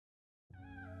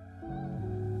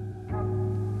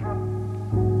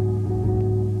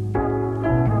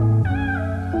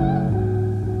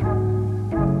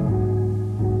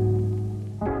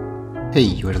Hey,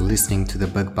 you are listening to the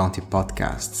Bug Bounty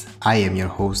Podcast. I am your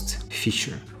host,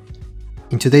 Fisher.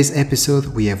 In today's episode,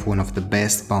 we have one of the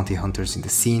best bounty hunters in the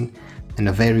scene and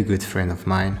a very good friend of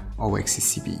mine,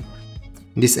 OXCCB.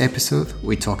 In this episode,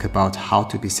 we talk about how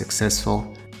to be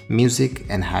successful, music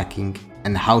and hacking,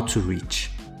 and how to reach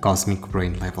Cosmic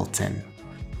Brain Level 10.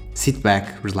 Sit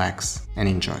back, relax, and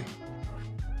enjoy.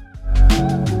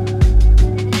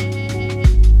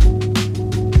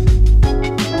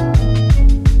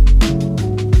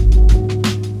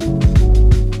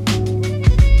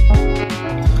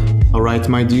 Alright,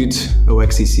 my dude,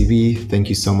 OXCCB, thank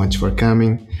you so much for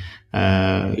coming.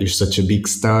 You're such a big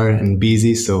star and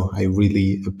busy, so I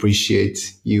really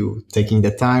appreciate you taking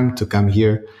the time to come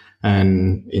here.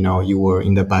 And, you were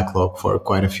in the backlog for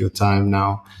quite a few time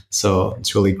now, so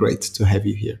it's really great to have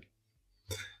you here.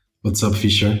 What's up,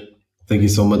 Fisher? Thank you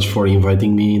so much for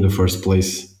inviting me in the first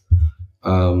place.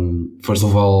 First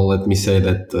of all, let me say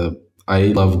that I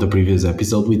loved the previous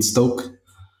episode with Stoke.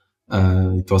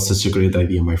 It was such a great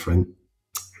idea, my friend.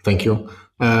 Thank you.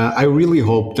 I really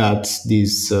hope that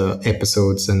these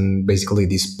episodes and basically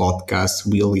this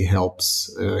podcast really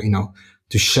helps,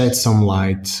 to shed some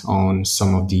light on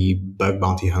some of the bug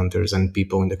bounty hunters and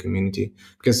people in the community.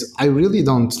 Because I really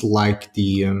don't like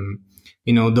the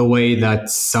way that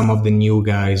some of the new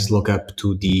guys look up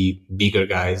to the bigger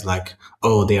guys, like,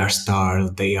 oh, they are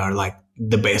stars, they are like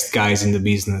the best guys in the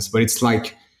business. But it's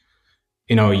like,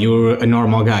 you're a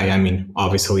normal guy. I mean,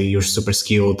 obviously you're super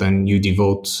skilled and you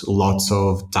devote lots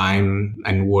of time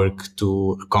and work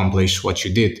to accomplish what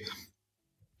you did.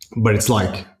 But it's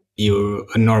like, you're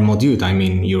a normal dude. I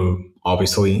mean, you're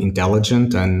obviously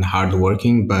intelligent and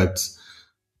hardworking, but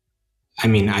I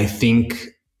mean, I think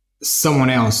someone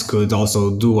else could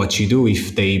also do what you do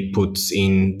if they put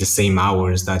in the same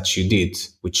hours that you did,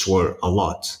 which were a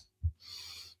lot.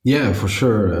 Yeah, for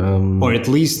sure. Or at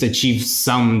least achieve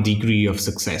some degree of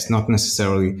success, not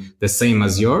necessarily the same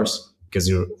as yours, because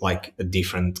you're like a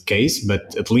different case,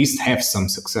 but at least have some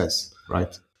success,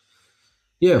 right?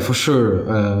 Yeah, for sure.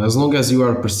 As long as you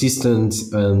are persistent,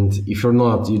 and if you're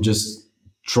not, you just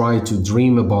try to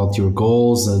dream about your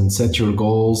goals and set your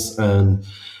goals and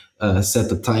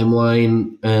set a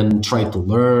timeline and try to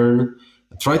learn.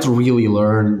 Try to really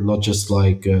learn, not just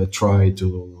like try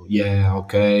to,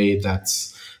 okay,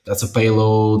 that's a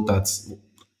payload.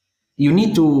 You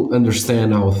need to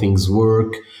understand how things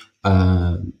work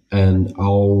and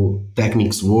how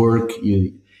techniques work.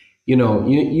 You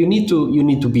need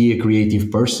to be a creative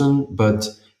person, but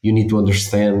you need to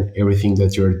understand everything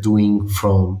that you're doing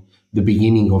from the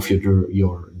beginning of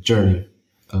your journey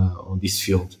on this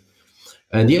field.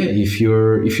 And yeah, if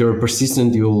you're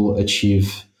persistent, you'll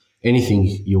achieve anything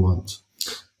you want.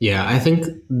 Yeah, I think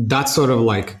that's sort of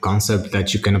like a concept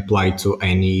that you can apply to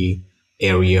any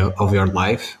area of your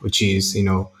life, which is,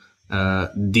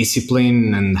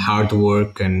 discipline and hard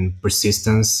work and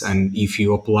persistence. And if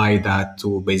you apply that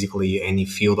to basically any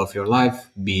field of your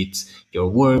life, be it your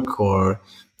work or,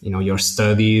 your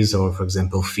studies or, for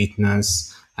example,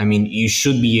 fitness, I mean, you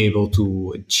should be able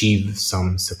to achieve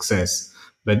some success.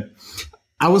 But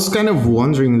I was kind of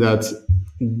wondering that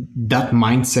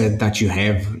mindset that you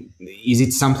have, is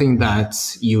it something that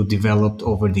you developed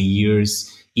over the years,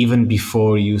 even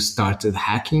before you started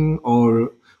hacking,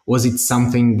 or was it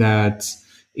something that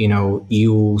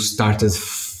you started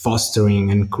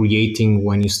fostering and creating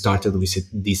when you started with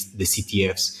the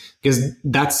CTFs? Because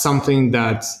that's something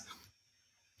that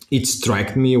it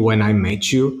struck me when I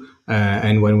met you.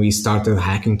 And when we started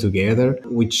hacking together,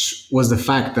 which was the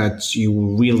fact that you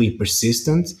were really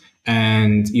persistent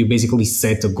and you basically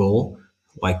set a goal,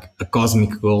 like a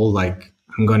cosmic goal, like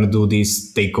I'm going to do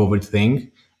this takeover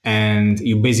thing. And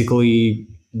you basically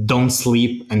don't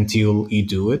sleep until you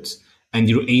do it. And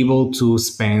you're able to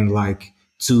spend like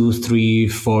 2, 3,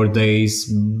 4 days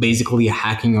basically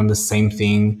hacking on the same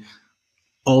thing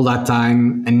all that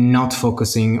time and not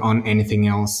focusing on anything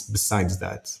else besides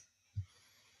that.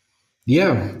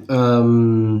 Yeah, I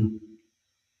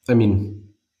mean,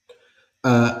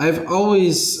 I've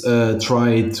always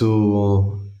tried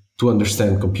to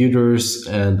understand computers,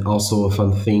 and also a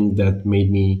fun thing that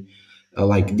made me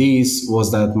like this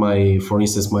was that for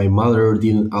instance, my mother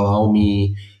didn't allow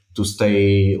me to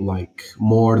stay like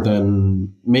more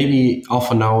than maybe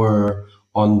half an hour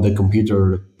on the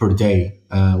computer per day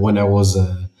when I was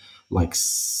like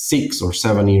 6 or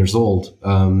 7 years old.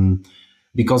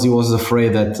 Because he was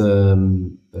afraid that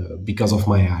because of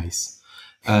my eyes.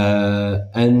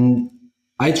 And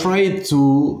I tried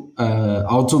to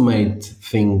automate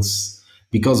things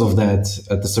because of that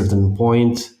at a certain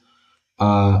point.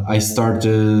 I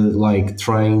started like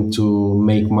trying to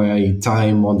make my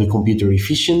time on the computer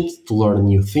efficient to learn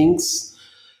new things,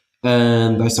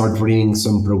 and I started reading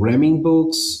some programming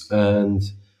books, and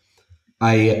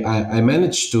I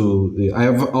managed to. I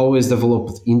have always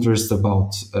developed interest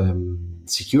about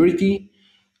security.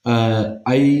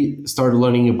 I started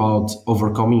learning about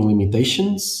overcoming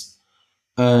limitations,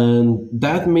 and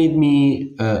that made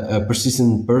me a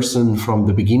persistent person from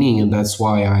the beginning, and that's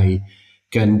why I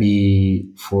can be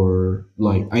for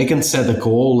like I can set a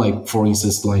goal, like for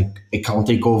instance, like account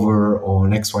takeover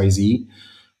on XYZ,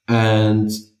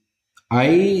 and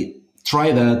I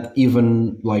try that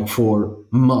even like for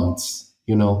months,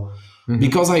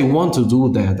 because I want to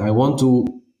do that. I want to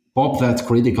pop that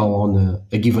critical on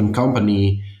a given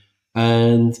company.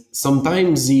 And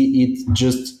sometimes it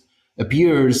just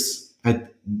appears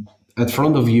at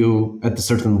front of you at a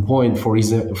certain point. For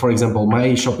example, my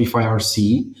Shopify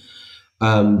RC,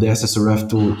 the SSRF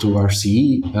to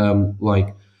RC,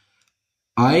 like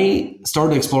I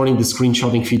started exploring the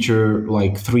screenshotting feature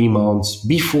like 3 months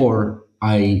before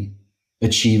I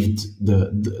achieved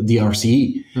the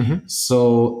RCE.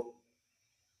 So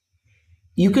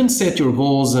you can set your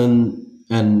goals and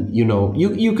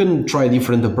you can try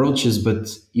different approaches, but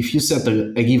if you set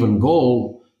a given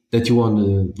goal that you want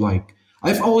to like,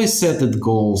 I've always set the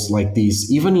goals like this.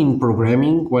 Even in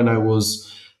programming, when I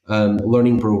was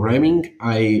learning programming,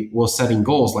 I was setting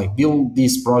goals like build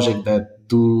this project that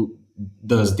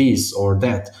does this or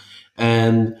that,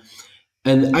 and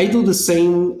I do the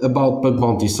same about bug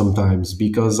bounty sometimes,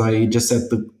 because I just set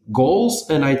the goals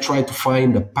and I try to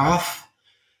find a path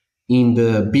in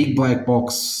the big black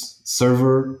box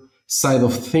server side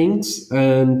of things,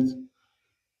 and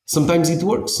sometimes it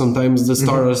works. Sometimes the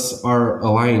stars are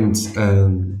aligned,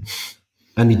 and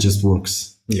it just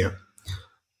works. Yeah.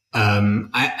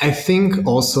 I think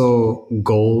also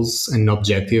goals and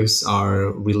objectives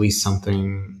are really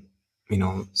something,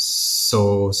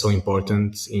 so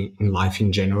important in life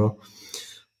in general.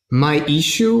 My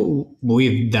issue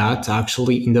with that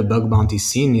actually in the bug bounty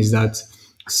scene is that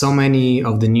so many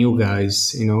of the new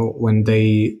guys, when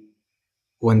they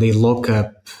look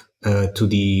up to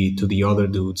the other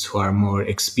dudes who are more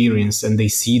experienced, and they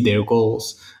see their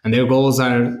goals, and their goals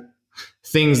are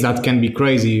things that can be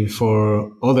crazy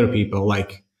for other people,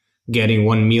 like getting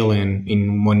 1 million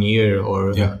in 1 year,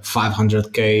 or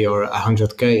 500K or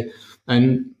 100K.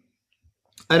 And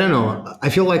I don't know, I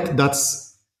feel like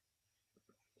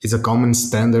it's a common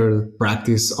standard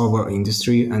practice of our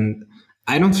industry, and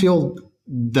I don't feel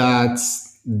that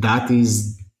that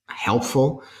is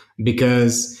helpful,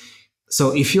 because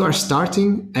so if you are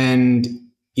starting and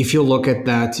if you look at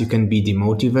that, you can be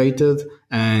demotivated.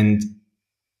 And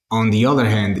on the other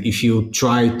hand, if you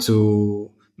try to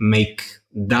make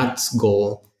that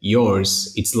goal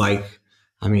yours, it's like,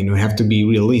 I mean, you have to be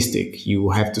realistic.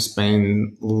 You have to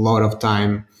spend a lot of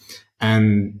time,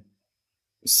 and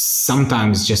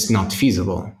sometimes just not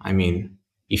feasible. I mean,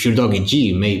 if you're Doggy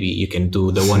G, maybe you can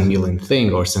do the 1 million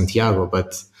thing, or Santiago,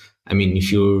 but I mean,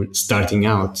 if you're starting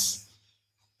out,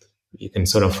 you can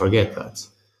sort of forget that.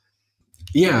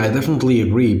 Yeah, I definitely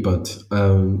agree. But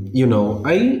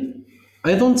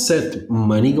I don't set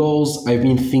money goals. I've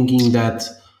been thinking that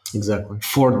Exactly.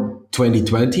 for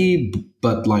 2020,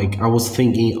 but like I was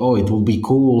thinking, oh, it will be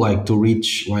cool like to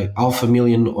reach like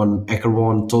 500,000 on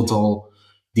HackerOne total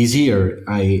this year.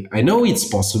 I know it's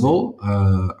possible,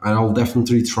 and I'll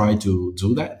definitely try to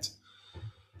do that.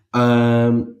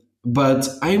 But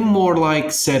I'm more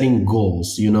like setting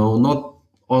goals, not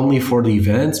only for the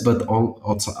events, but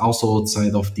also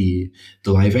outside of the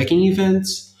live hacking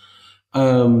events.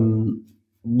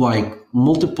 Like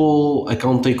multiple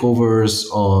account takeovers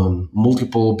on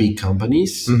multiple big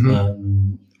companies,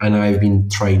 and I've been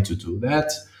trying to do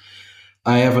that.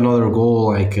 I have another goal,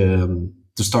 like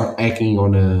to start hacking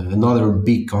on another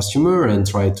big customer and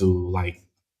try to like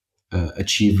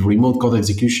achieve remote code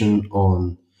execution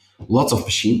on lots of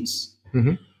machines.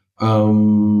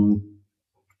 Um,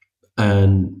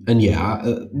 and yeah,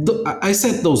 I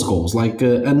set those goals like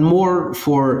and more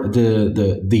for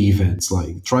the events,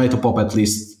 like try to pop at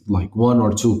least like 1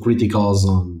 or 2 criticals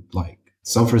on like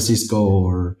San Francisco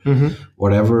or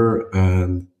whatever.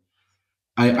 And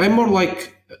I'm more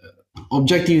like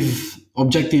objectives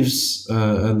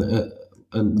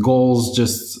and goals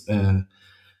just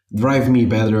drive me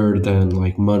better than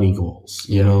like money goals.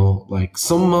 Like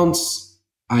some months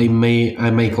I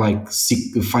make like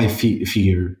 5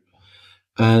 figure,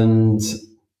 and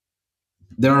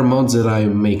there are months that I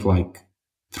make like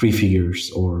 3 figures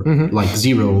or like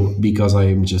 0, because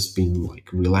I'm just been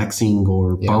like relaxing,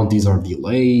 or bounties are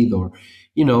delayed, or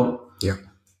Yeah.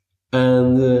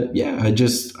 And yeah, I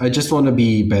just want to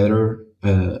be better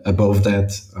above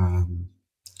that.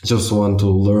 Just want to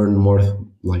learn more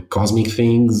like cosmic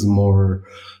things, more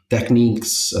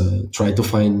techniques, try to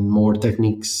find more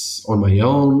techniques on my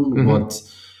own, Hmm.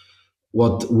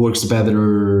 what works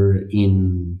better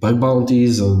in bug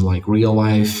bounties and like real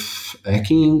life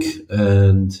hacking.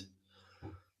 And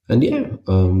yeah,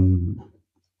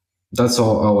 that's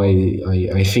all how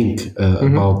I think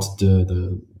Hmm. about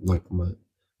the like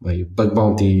my bug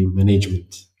bounty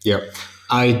management. Yeah,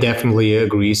 I definitely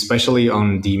agree, especially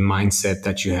on the mindset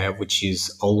that you have, which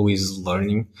is always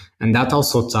learning. And that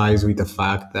also ties with the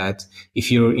fact that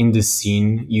if you're in the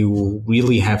scene, you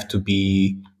really have to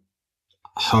be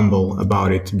humble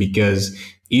about it, because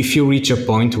if you reach a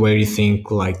point where you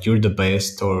think like you're the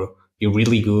best or you're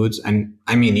really good, and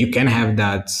I mean you can have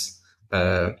that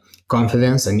uh,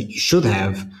 confidence, and you should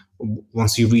have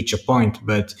once you reach a point,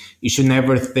 but you should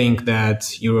never think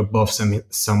that you're above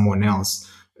someone else,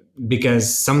 because For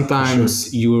sure.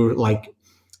 sometimes you're like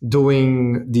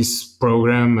doing this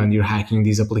program and you're hacking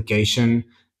this application,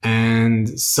 and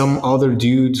some other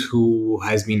dude who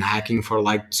has been hacking for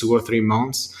like 2 or 3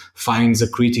 months finds a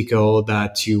critical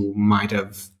that you might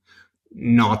have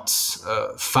not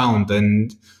found.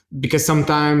 And because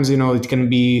sometimes it can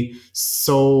be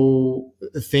so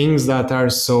things that are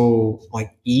so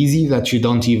like easy that you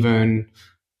don't even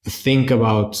think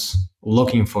about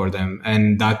looking for them,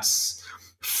 and that's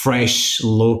fresh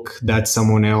look that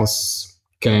someone else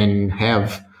can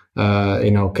have,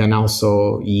 can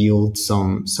also yield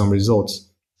some results.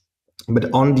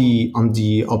 But on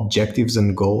the objectives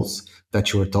and goals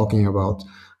that you were talking about,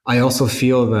 I also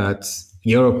feel that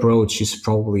your approach is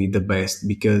probably the best,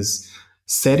 because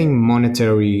setting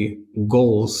monetary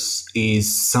goals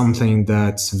is something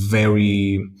that's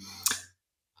very,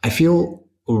 I feel,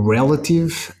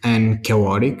 relative and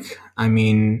chaotic. I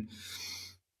mean,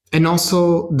 and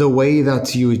also the way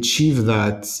that you achieve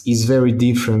that is very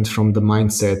different from the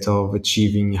mindset of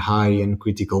achieving high and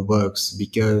critical bugs,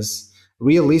 because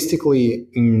realistically,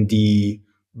 in the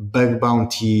bug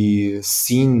bounty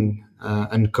scene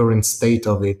and current state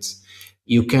of it,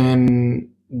 you can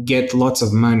get lots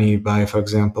of money by, for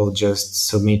example, just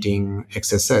submitting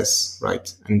XSS,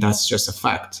 right? And that's just a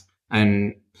fact.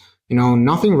 And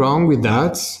nothing wrong with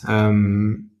that.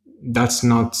 That's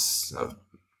not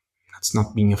that's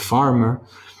not being a farmer.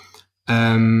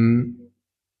 Um,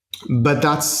 but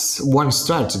that's one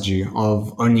strategy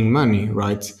of earning money,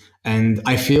 right? And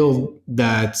I feel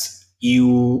that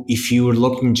if you're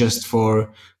looking just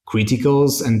for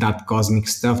criticals and that cosmic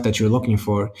stuff that you're looking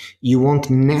for, you won't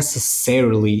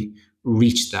necessarily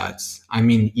reach that. I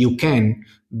mean, you can,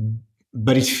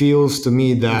 but it feels to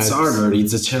me It's that, harder.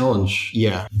 It's a challenge.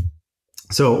 yeah.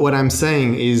 So what I'm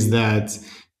saying is that,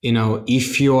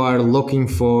 if you are looking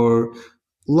for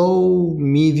low,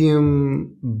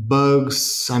 medium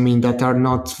bugs, I mean, that are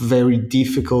not very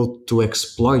difficult to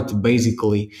exploit,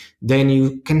 basically, then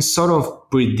you can sort of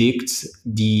predict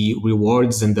the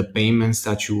rewards and the payments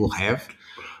that you will have.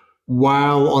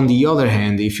 While on the other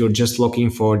hand, if you're just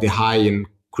looking for the high and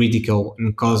critical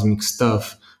and cosmic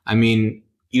stuff, I mean,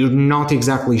 you're not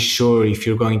exactly sure if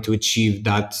you're going to achieve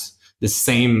that the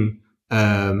same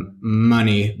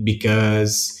money,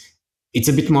 because it's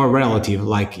a bit more relative.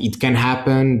 Like it can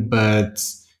happen, but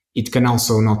it can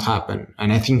also not happen.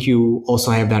 And I think you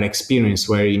also have that experience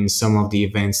where in some of the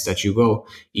events that you go,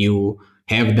 you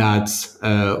have that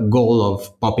goal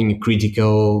of popping a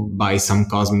critical by some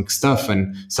cosmic stuff,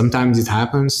 and sometimes it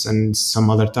happens and some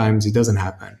other times it doesn't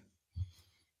happen.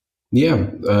 Yeah,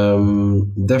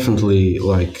 definitely.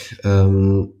 Like,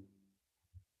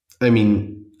 I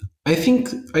mean, I think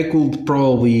I could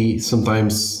probably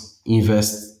sometimes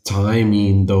invest time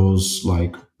in those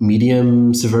like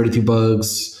medium severity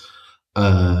bugs.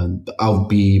 I'll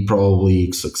be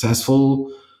probably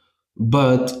successful,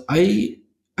 but I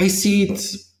see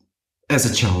it as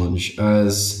a challenge,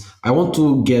 as I want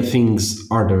to get things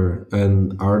harder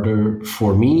and harder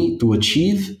for me to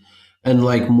achieve, and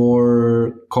like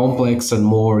more complex and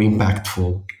more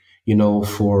impactful,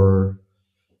 for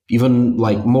even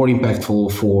like more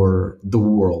impactful for the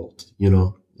world,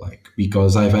 like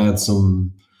because I've had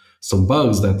some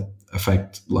bugs that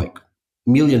affect like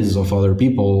millions of other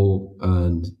people.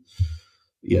 And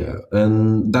yeah,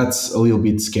 and that's a little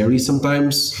bit scary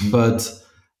sometimes, but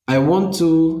I want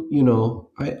to,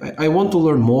 I want to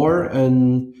learn more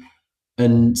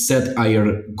and set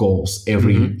higher goals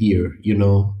every Hmm. year,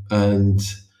 and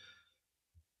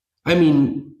I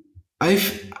mean,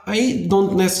 I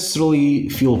don't necessarily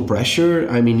feel pressure.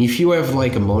 I mean, if you have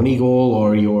like a money goal,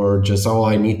 or you're just, oh,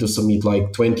 I need to submit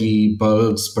like 20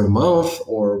 bugs per month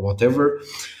or whatever,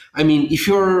 I mean, if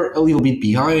you're a little bit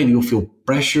behind, you'll feel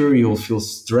pressure, you'll feel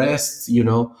stressed,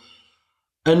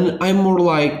 and I'm more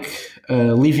like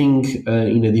living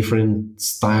in a different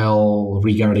style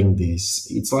regarding this.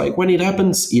 It's like when it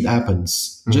happens, it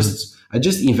happens. Mhm. Just I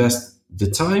just invest the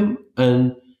time,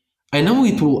 and I know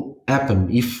it will happen.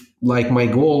 If like my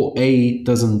goal A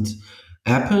doesn't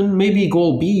happen, maybe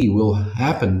goal B will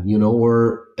happen,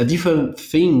 or a different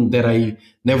thing that I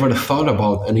never thought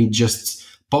about, and it just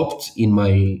popped in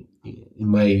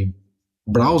my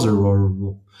browser, or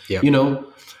Yeah. you know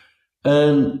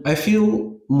and I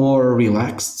feel more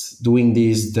relaxed doing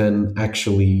this than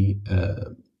actually,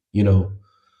 you know,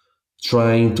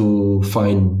 trying to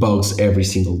find bugs every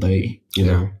single day.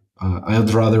 Yeah. I'd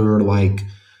rather like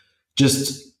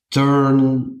just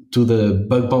turn to the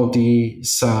bug bounty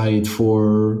side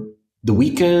for the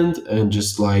weekend and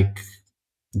just like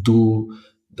do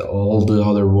all the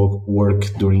other work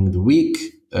during the week.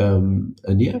 And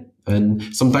yeah, and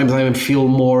sometimes I feel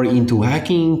more into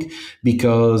hacking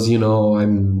because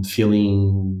I'm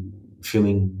feeling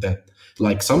that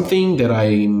like something that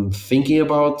I'm thinking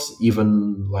about,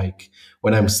 even like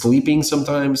when I'm sleeping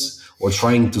sometimes or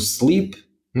trying to sleep,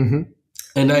 Hmm.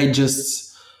 and I just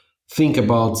think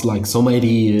about like some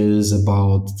ideas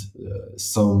about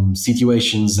some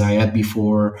situations I had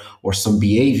before or some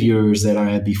behaviors that I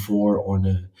had before on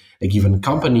a given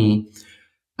company.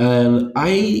 And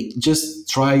I just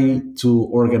try to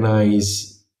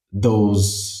organize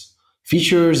those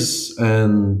features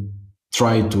and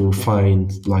try to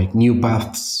find like new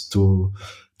paths to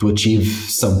achieve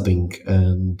something.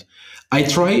 And I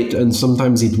try it, and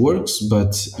sometimes it works,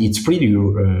 but it's pretty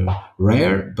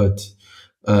rare. But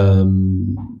yeah,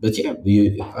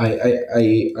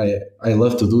 I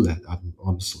love to do that.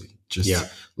 Honestly, Yeah. just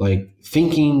like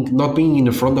thinking, not being in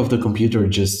the front of the computer,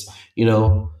 just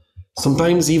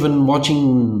sometimes even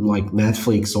watching like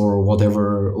Netflix or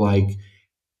whatever. Like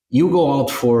you go out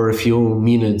for a few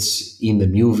minutes in the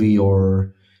movie,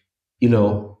 or you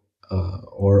know,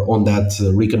 or on that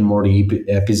Rick and Morty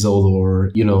episode,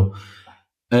 or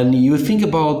and you think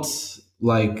about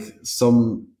like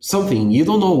something, you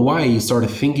don't know why you started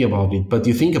thinking about it, but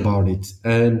you think about it,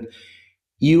 and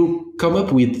you come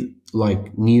up with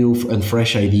like new and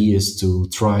fresh ideas to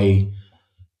try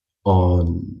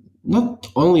on, not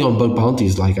only on bug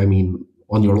bounties, like I mean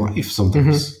on your life Hmm.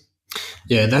 sometimes.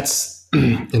 Yeah, that's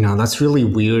that's really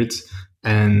weird,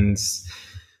 and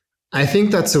I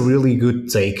think that's a really good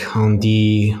take on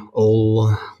the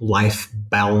whole life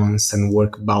balance and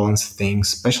work balance thing,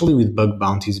 especially with bug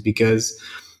bounties, because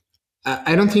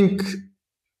I don't think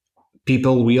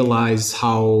people realize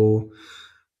how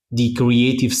the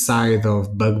creative side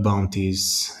of bug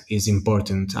bounties is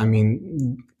important. I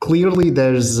mean, clearly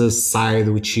there's a side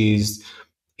which is,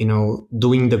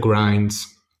 doing the grind,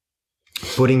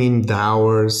 putting in the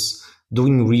hours,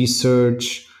 doing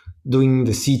research, doing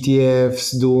the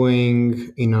CTFs,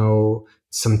 doing,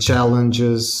 some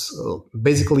challenges,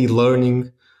 basically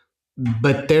learning.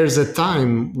 But there's a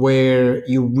time where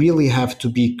you really have to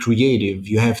be creative.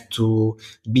 You have to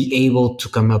be able to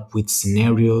come up with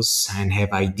scenarios and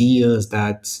have ideas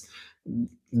that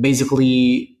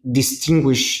basically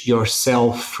distinguish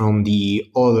yourself from the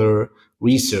other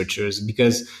researchers,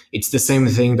 because it's the same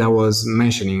thing that I was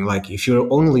mentioning. Like if you're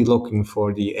only looking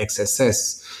for the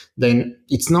XSS, then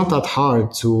it's not that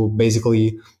hard to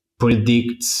basically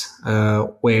predict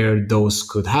where those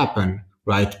could happen,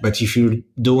 right? But if you're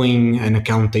doing an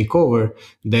account takeover,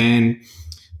 then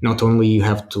not only you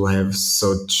have to have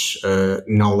such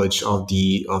knowledge of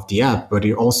the app, but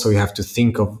you have to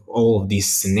think of all of these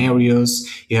scenarios.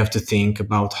 You have to think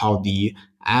about how the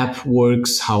app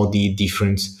works, how the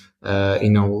different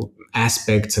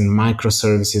aspects and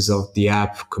microservices of the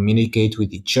app communicate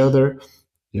with each other.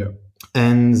 Yeah.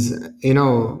 And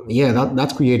yeah,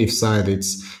 that creative side,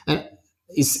 it's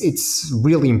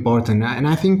really important. And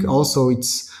I think also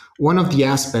it's one of the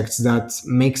aspects that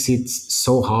makes it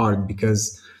so hard,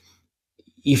 because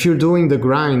if you're doing the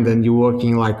grind and you're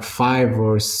working like 5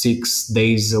 or 6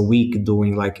 days a week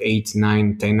doing like 8,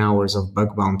 9, 10 hours of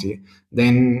bug bounty,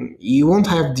 then you won't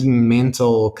have the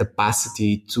mental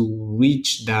capacity to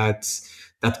reach that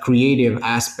creative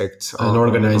aspect And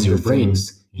organize of your the brain.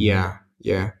 things. Yeah,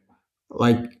 yeah.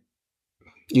 Like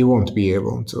you won't be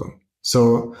able to.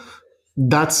 So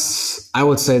I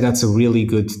would say that's a really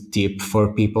good tip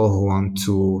for people who want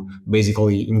to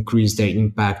basically increase their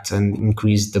impact and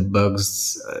increase the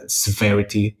bugs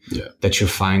severity Yeah. that you're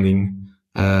finding.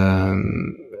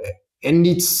 And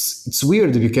it's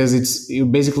weird because you're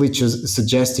basically just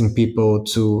suggesting people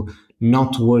to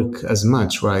not work as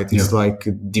much, right? It's Yeah. like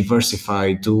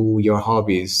diversify, do your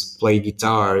hobbies, play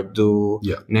guitar, do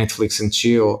Yeah. Netflix and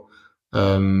chill.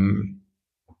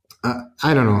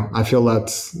 I don't know. I feel that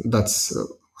that's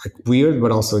like weird,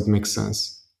 but also it makes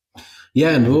sense.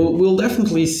 Yeah, and we'll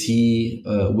definitely see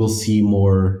we'll see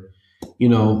more,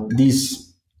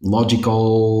 these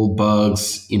logical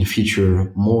bugs in the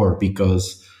future more,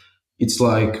 because it's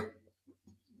like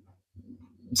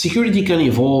security can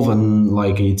evolve, and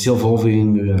like it's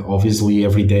evolving obviously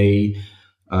every day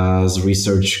as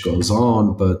research goes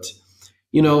on. But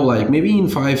like maybe in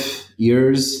 5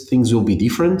 years things will be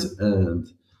different, and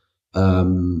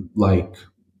like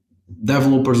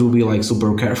developers will be like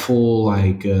super careful,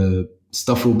 like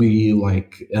stuff will be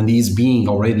like, and is being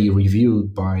already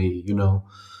reviewed by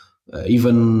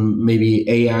even maybe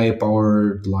AI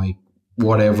powered, like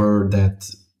whatever,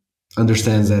 that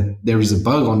understands that there is a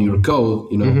bug on your code,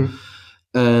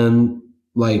 and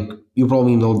like you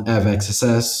probably don't have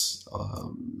XSS,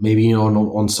 maybe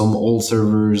on some old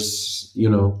servers,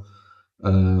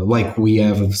 like we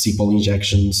have SQL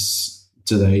injections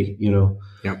today,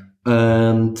 Yeah.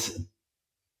 and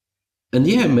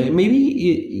yeah,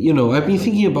 maybe I've been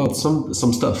thinking about some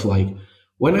stuff, like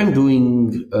when I'm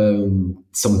doing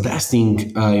some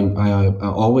testing, I'm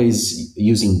always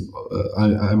using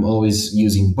I'm always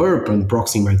using burp and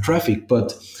proxying my traffic,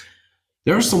 but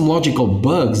there are some logical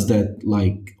bugs that,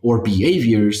 like, or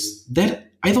behaviors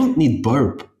that I don't need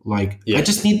burp. Like I Yeah.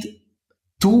 just need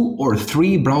 2 or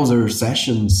 3 browser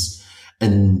sessions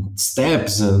and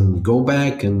steps and go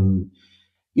back, and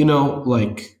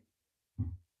like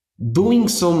doing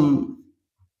some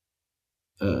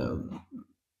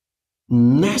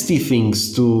nasty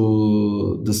things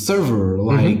to the server,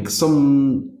 like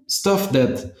some stuff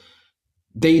that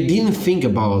they didn't think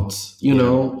about,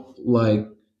 like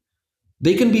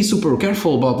they can be super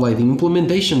careful about like the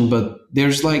implementation, but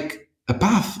there's like a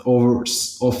path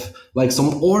of like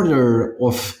some order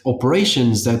of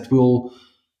operations that will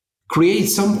create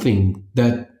something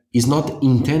that is not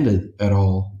intended at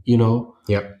all,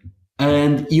 Yeah.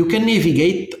 and you can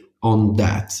navigate on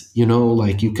that,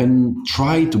 like you can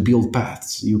try to build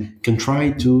paths, you can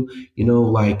try to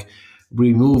like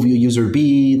remove your user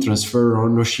B, transfer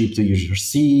ownership to user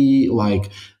C, like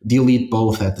delete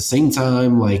both at the same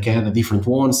time, like add a different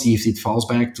one, see if it falls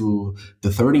back to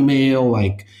the third email,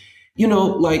 like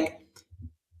like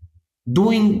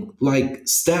doing like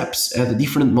steps at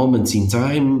different moments in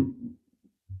time.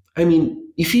 I mean,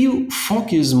 if you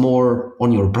focus more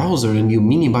on your browser and you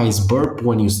minimize burp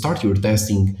when you start your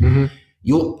testing,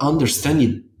 you'll understand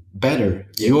it better.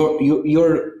 Yeah.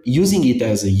 You're using it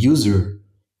as a user,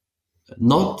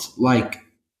 not like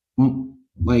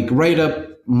like right up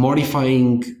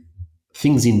modifying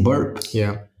things in burp.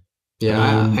 Yeah. Yeah.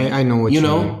 I know what you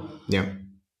mean. Yeah.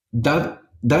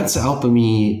 That's helping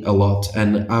me a lot,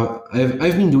 and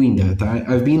I've been doing that.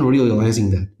 I've been realizing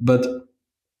that, but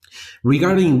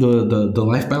regarding the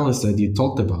life balance that you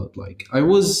talked about, like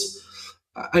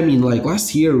I mean, like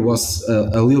last year was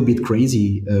a little bit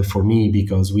crazy for me,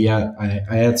 because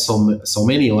I had so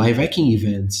many live hacking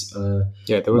events.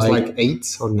 Yeah, there was like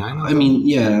 8 or 9 of I them. mean,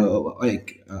 yeah,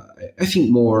 like I think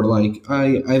more. Like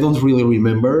I don't really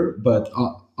remember, but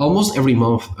almost every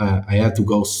month I had to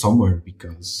go somewhere,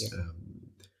 because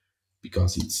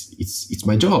it's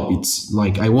my job. It's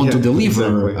like I want to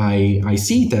deliver. Exactly. I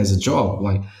see it as a job.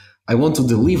 Like I want to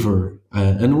deliver,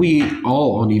 and we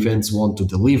all on events want to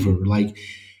deliver. Like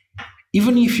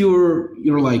even if you're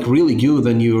like really good,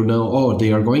 and oh,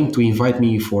 they are going to invite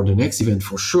me for the next event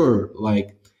for sure.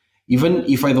 Like even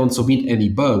if I don't submit any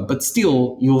bug, but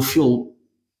still you'll feel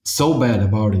so bad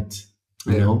about it,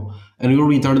 and you'll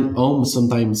return home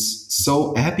sometimes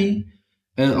so happy,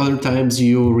 and other times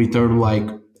you return like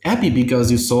happy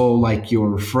because you saw like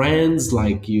your friends,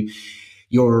 like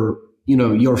your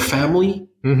family.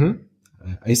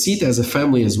 I see it as a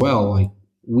family as well. Like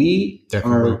we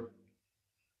Definitely. are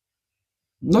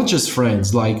not just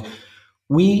friends, like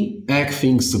we act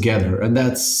things together, and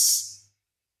that's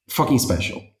fucking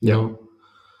special,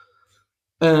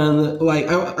 and like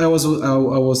I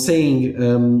was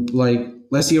saying, like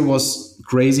last year was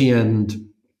crazy, and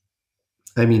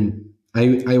I mean,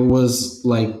 I was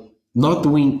like not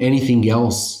doing anything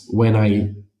else when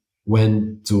I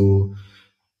went to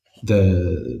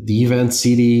the event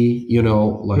city,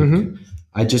 like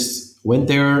I just went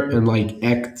there and like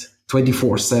act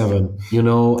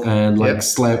 24/7, and like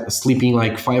sleeping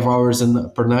like 5 hours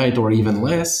per night or even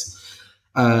less.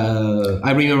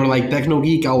 I remember like Techno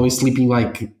Geek always sleeping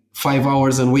like 5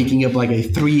 hours and waking up like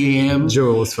at 3 a.m.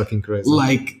 Joe was fucking crazy.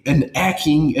 like and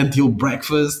hacking until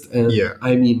breakfast. And Yeah.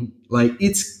 I mean, like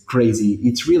it's crazy.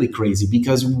 It's really crazy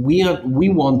because we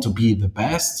want to be the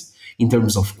best in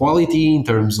terms of quality, in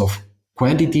terms of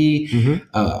quantity,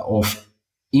 of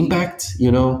impact,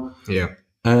 you know. Yeah.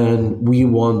 And we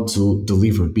want to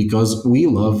deliver because we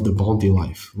love the bounty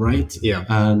life, right? Yeah.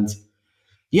 And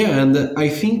yeah, and I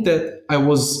think that I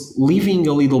was living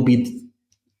a little bit,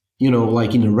 you know,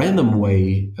 like in a random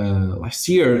way last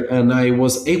year, and I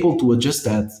was able to adjust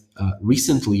that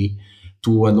recently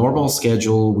to a normal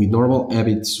schedule with normal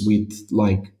habits, with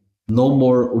like no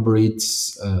more Uber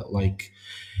Eats, like,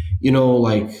 you know,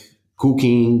 like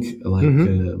cooking, like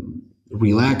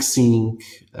relaxing,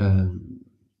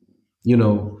 you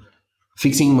know,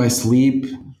 fixing my sleep,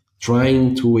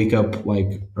 trying to wake up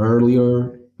like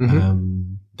earlier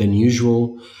than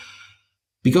usual.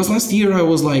 Because last year I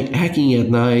was like hacking at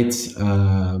night.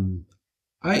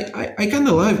 I kind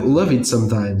of love it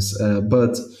sometimes,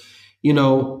 but you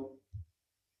know,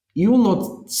 you will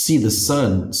not see the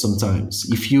sun sometimes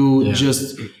if you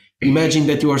just imagine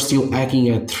that you are still hacking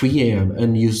at 3 a.m.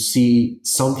 and you see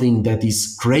something that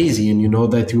is crazy and you know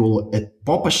that you will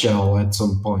pop a shell at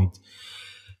some point.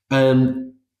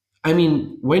 And I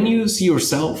mean, when you see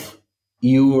yourself,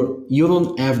 you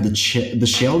don't have the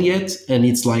shell yet, and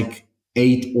it's like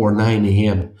 8 or 9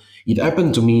 a.m. It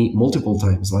happened to me multiple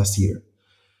times last year,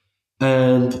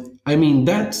 and I mean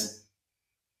that's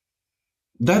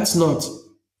not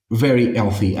very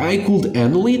healthy. I could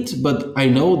handle it, but I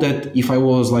know that if I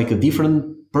was like a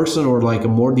different person or like a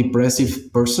more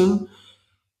depressive person,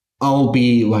 I'll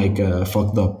be like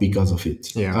fucked up because of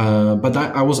it. Yeah. But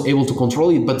I was able to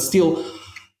control it, but still,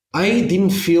 I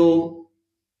didn't feel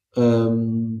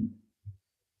the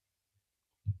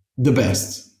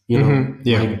best, you know.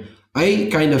 Yeah. Like, I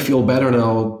kind of feel better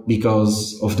now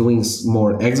because of doing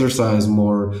more exercise,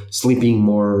 more sleeping,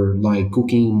 more like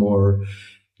cooking, more,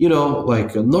 you know,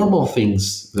 like normal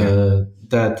things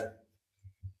that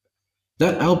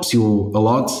helps you a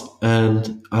lot.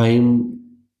 And I'm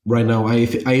right now,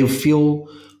 I feel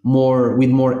more with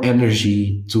more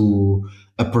energy to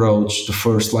approach the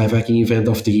first live hacking event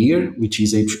of the year, which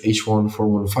is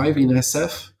H1415 in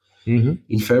SF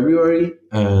in February,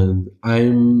 and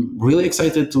I'm really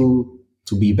excited to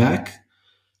be back.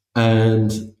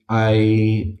 And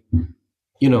I,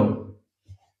 you know,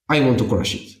 I want to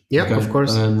crush it. Yeah, of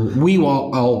course. And we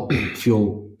will all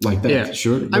feel like that. Yeah.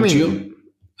 Sure. I mean, you?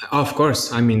 Of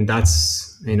course. I mean,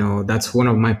 that's one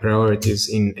of my priorities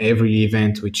in every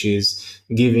event, which is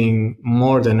giving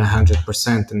more than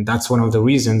 100%. And that's one of the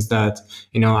reasons that,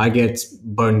 I get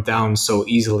burnt down so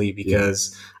easily,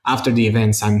 because after the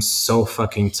events, I'm so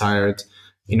fucking tired,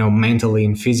 mentally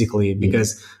and physically,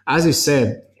 because as you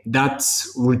said, that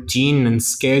routine and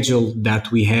schedule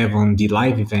that we have on the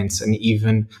live events and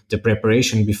even the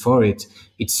preparation before it,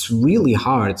 it's really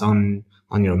hard on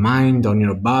your mind, on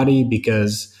your body,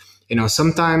 because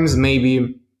sometimes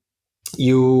maybe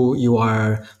you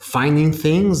are finding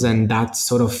things and that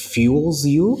sort of fuels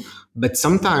you, but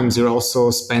sometimes you're also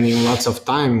spending lots of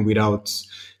time without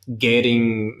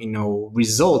getting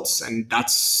results, and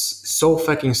that's so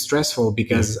fucking stressful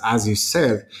because, as you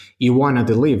said, you want to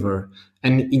deliver.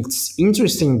 And it's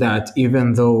interesting that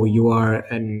even though you are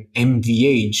an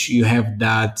MVH, you have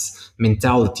that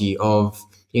mentality of,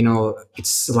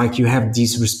 it's like you have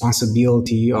this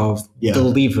responsibility of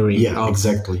delivery, of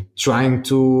exactly trying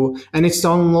to, and it's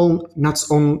not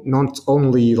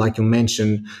only like you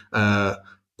mentioned,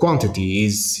 quantity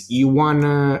is you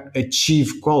wanna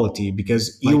achieve quality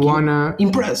because you wanna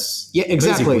impress. Yeah,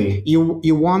 exactly. Basically.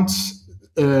 You want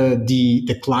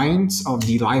the clients of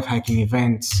the live hacking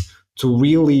events to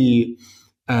really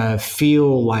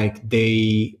feel like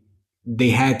they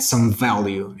had some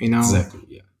value, Exactly.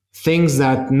 Yeah. Things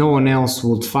that no one else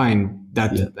would find,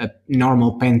 that a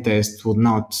normal pen test would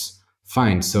not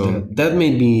find. So that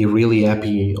made me really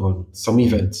happy on some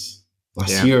events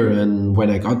last year, and when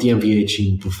I got the MVH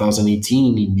in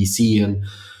 2018 in BC, and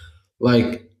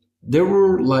like there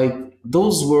were like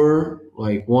those were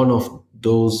like one of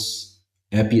those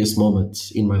happiest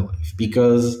moments in my life,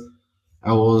 because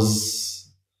I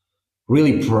was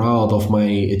really proud of my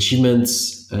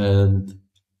achievements. And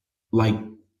like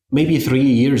maybe 3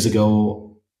 years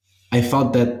ago, I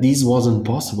thought that this wasn't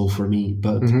possible for me,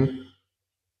 but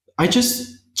I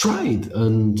just tried.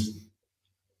 And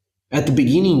at the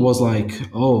beginning was like,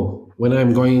 oh, when am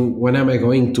I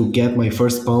going to get my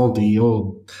first bounty?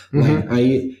 Oh,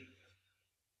 and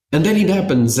then it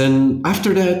happens. And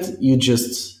after that, you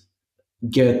just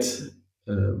get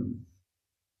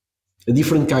a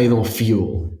different kind of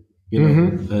fuel,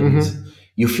 and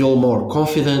you feel more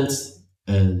confident,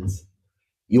 and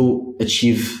you'll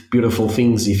achieve beautiful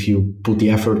things if you put the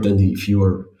effort, and if you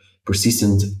are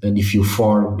persistent, and if you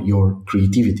farm your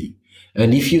creativity,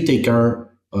 and if you take care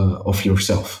of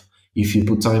yourself, if you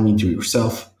put time into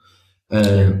yourself.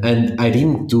 And I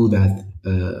didn't do that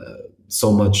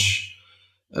so much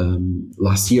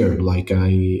last year. Like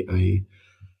I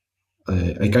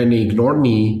kind of ignored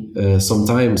me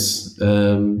sometimes,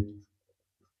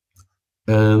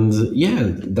 and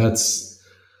yeah, that's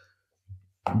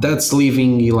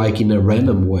living like in a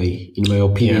random way, in my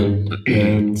opinion.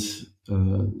 And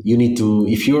you need to,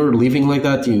 if you're living like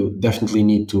that, you definitely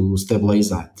need to stabilize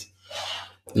that.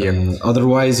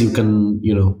 Otherwise, you can,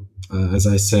 as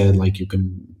I said, like you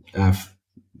can have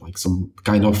like some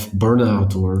kind of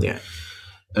burnout, or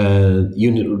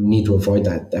you need to avoid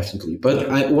that, definitely.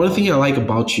 But one thing I like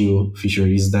about you, Fisher,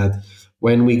 is that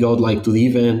when we go like to the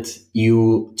event,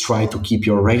 you try to keep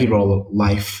your regular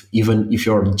life, even if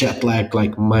you're jet lag,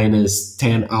 like minus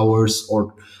 10 hours,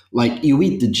 or like you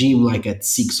hit the gym like at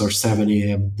 6 or 7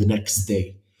 a.m. the next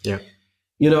day. Yeah.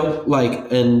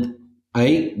 Like, and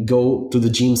I go to the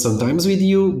gym sometimes with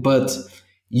you, but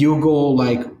you go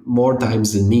like more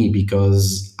times than me,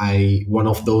 because one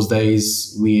of those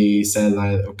days we said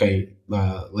like, okay,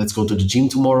 let's go to the gym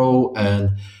tomorrow,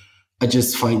 and I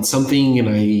just find something and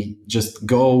I just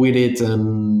go with it,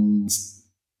 and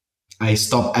I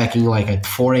stop acting like at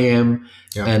 4 a.m.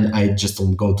 and I just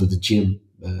don't go to the gym.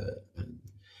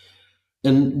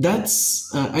 And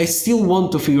that's, I still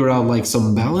want to figure out like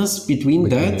some balance between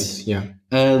that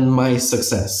and my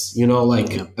success,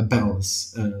 like a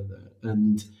balance.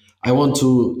 And I want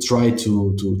to try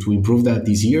to improve that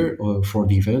this year for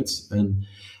the events. And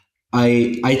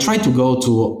I try to go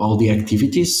to all the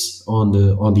activities on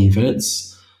the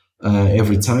events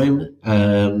every time,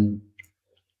 and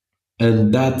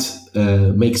that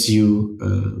makes you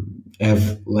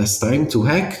have less time to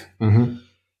hack.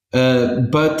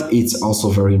 But it's also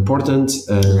very important,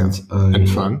 and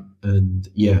fun. And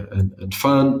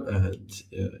fun, and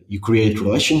you create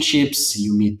relationships,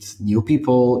 you meet new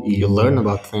people, you learn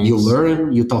about things,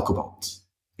 you talk about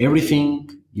everything,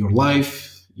 your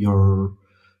life, your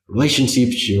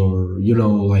relationships, your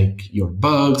like your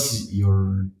bugs,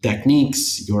 your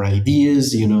techniques, your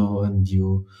ideas,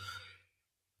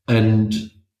 and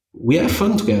we have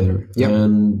fun together.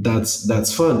 And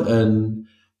that's fun. And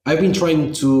I've been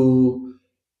trying to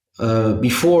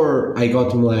before I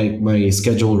got my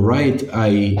schedule right,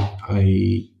 I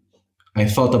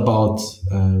thought about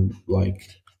like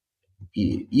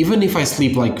even if I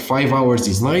sleep like 5 hours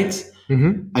this night,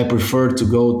 I prefer to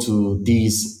go to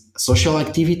these social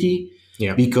activity,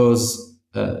 because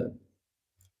I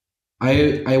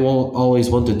will always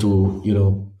wanted to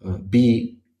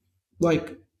be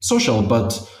like social,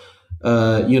 but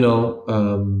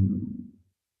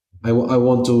I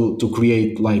want to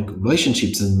create like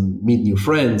relationships and meet new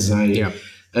friends.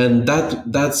 And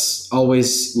that's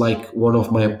always like one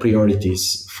of my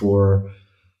priorities for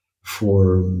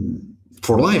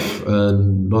life,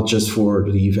 and not just for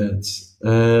the events.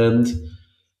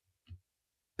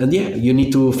 And yeah, you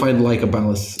need to find like a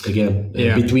balance again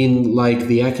between like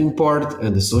the acting part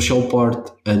and the social part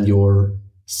and your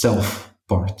self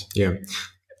part.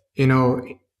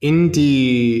 In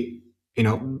the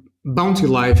bounty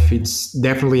life, it's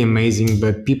definitely amazing,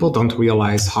 but people don't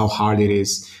realize how hard it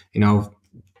is,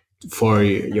 for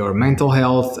your mental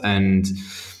health and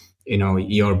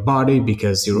your body,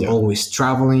 because you're always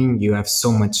traveling. You have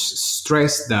so much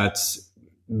stress that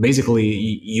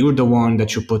basically you're the one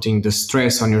that you're putting the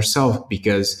stress on yourself,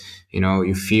 because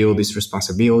you feel this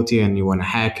responsibility and you want to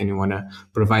hack and you want to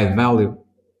provide value.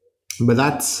 But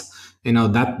that's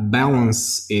that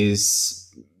balance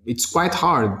it's quite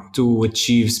hard to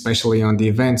achieve, especially on the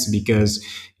events, because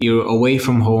you're away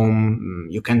from home,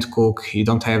 you can't cook, you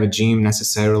don't have a gym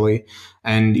necessarily,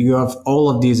 and you have all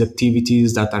of these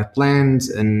activities that are planned,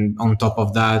 and on top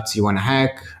of that you want to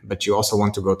hack, but you also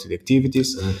want to go to the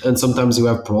activities. And sometimes you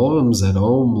have problems at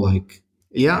home, like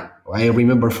I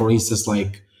remember, for instance,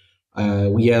 like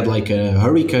we had like a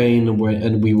hurricane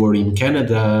and we were in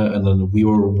Canada, and then we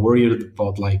were worried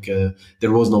about like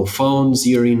there was no phones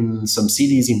here in some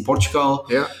cities in Portugal.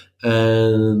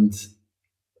 And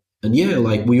yeah,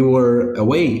 like we were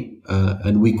away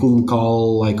and we couldn't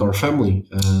call like our family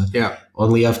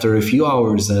only after a few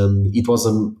hours. And it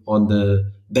wasn't on the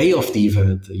day of the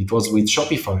event, it was with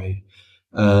Shopify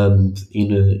and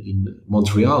in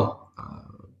Montreal.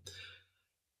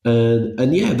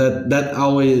 And yeah, that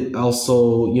always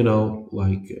also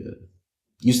like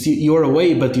you're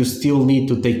away, but you still need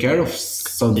to take care of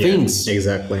some things.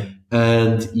 Exactly.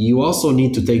 And you also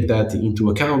need to take that into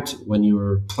account when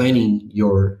you're planning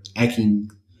your hacking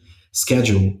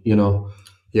schedule,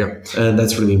 Yeah, and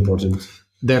that's really important.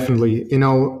 definitely.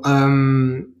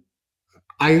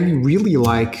 I really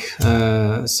like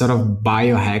sort of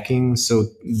biohacking. So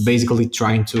basically,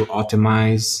 trying to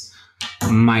optimize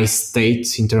my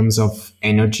state in terms of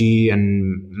energy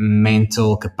and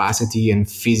mental capacity and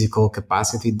physical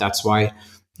capacity. That's why,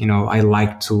 I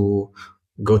like to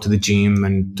go to the gym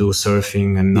and do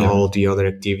surfing and Yeah. all the other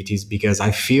activities, because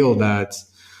I feel that,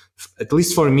 at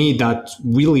least for me, that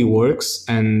really works.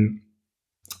 And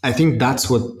I think that's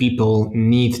what people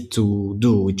need to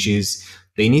do, which is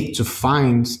they need to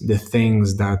find the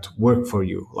things that work for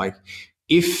you. Like,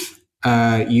 if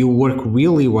you work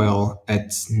really well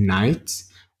at night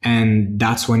and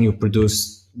that's when you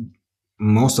produce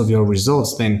most of your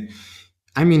results, then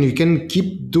I mean, you can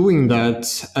keep doing that,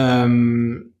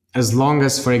 as long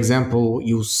as, for example,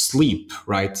 you sleep,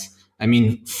 right? I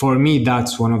mean, for me,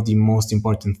 that's one of the most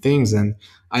important things. And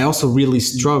I also really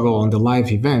struggle on the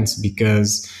live events,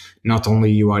 because not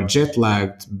only you are jet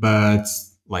lagged, but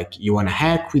like you want to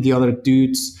hack with the other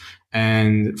dudes.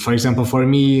 And for example, for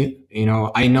me,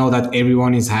 I know that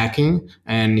everyone is hacking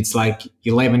and it's like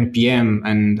 11 p.m.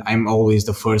 and I'm always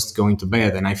the first going to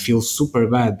bed. And I feel super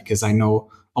bad because I know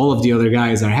all of the other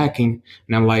guys are hacking,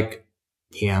 and I'm like,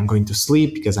 yeah, I'm going to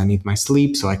sleep because I need my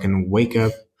sleep so I can wake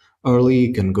up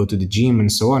early, can go to the gym and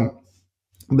so on.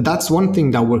 But that's one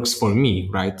thing that works for me,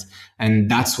 right? And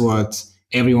that's what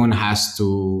everyone has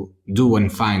to do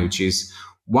and find, which is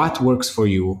what works for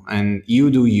you, and you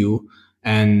do you,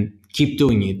 and keep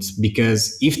doing it.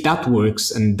 Because if that works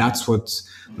and that's what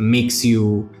makes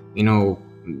you,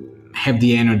 have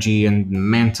the energy and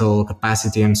mental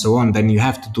capacity and so on, then you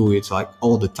have to do it like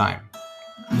all the time.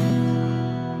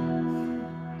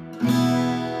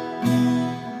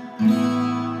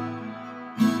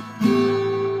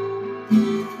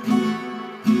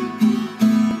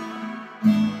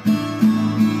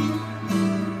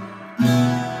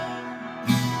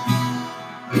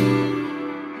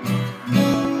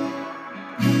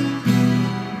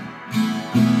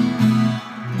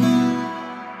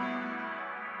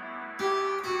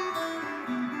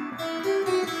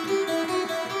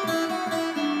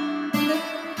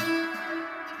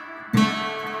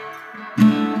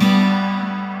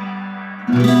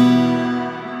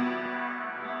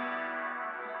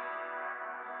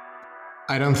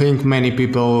 I don't think many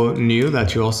people knew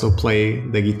that you also play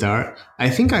the guitar. I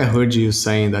think I heard you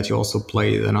saying that you also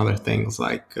played another things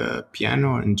like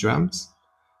piano and drums.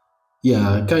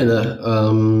 Yeah, kind of.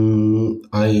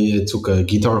 I took a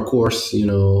guitar course.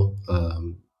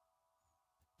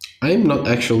 I'm not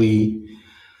actually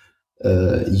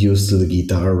used to the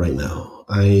guitar right now.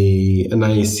 I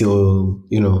still,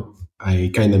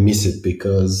 I kind of miss it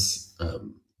because,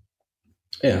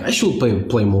 yeah, I should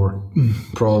play more,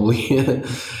 probably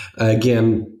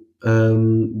again.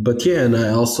 But yeah, and I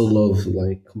also love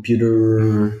like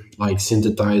computer, like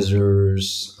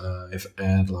synthesizers. I've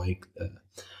had like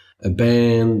a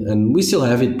band, and we still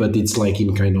have it, but it's like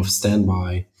in kind of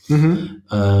standby. Mm-hmm.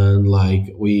 And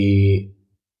like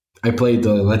I played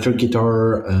the electric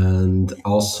guitar and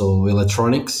also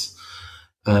electronics,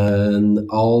 and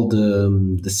all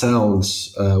the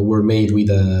sounds were made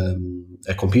with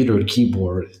a computer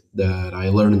keyboard that I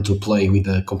learned to play with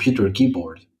a computer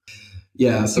keyboard.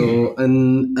 Yeah, so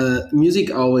and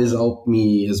music always helped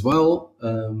me as well.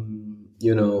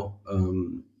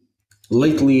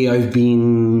 Lately I've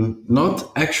been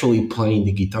not actually playing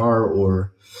the guitar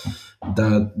or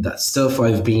that stuff.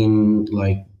 I've been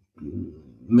like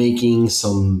making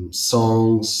some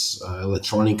songs,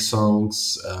 electronic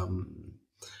songs,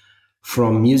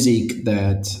 from music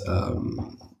that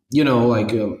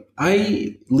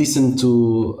I listen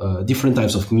to different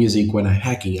types of music when I'm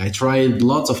hacking. I tried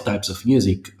lots of types of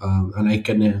music, and I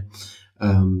can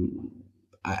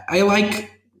I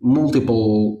like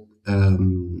multiple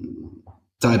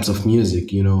types of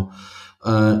music,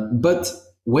 but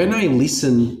when I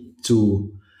listen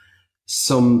to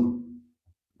some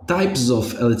types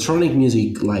of electronic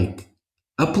music, like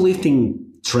uplifting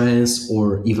trance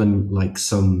or even like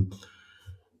some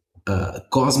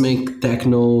cosmic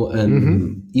techno,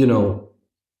 and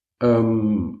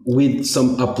with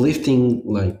some uplifting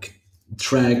like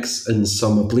tracks and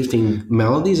some uplifting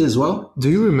melodies as well. Do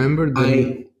you remember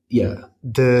Yeah,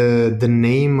 the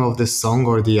name of the song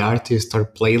or the artist or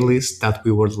playlist that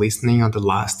we were listening on the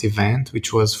last event,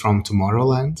 which was from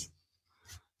Tomorrowland?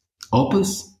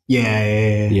 Opus. Yeah,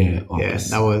 yeah, yeah. Yeah, Yeah, Opus.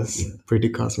 that was pretty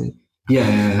cosmic.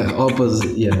 Yeah, Opus.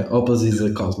 Yeah, Opus is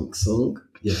a cosmic song.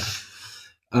 Yeah.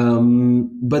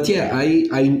 But yeah,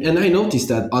 I noticed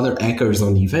that other hackers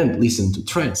on the event listened to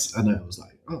trance, and I was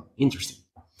like, oh, interesting.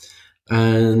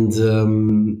 And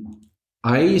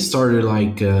I started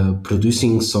like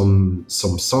producing some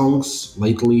songs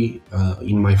lately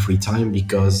in my free time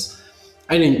because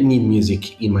I didn't need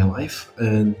music in my life,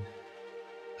 and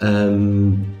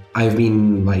I've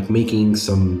been like making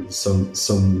some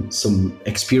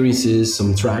experiences,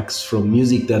 some tracks from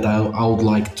music that I would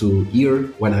like to hear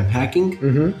when I'm hacking.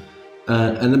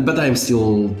 And but I'm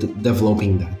still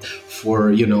developing that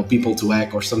for people to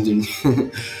hack or something.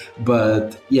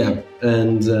 But yeah,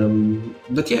 and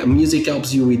but yeah, music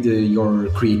helps you with your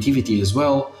creativity as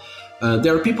well.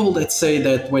 There are people that say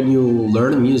that when you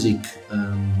learn music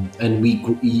and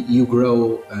you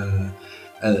grow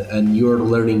and you're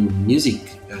learning music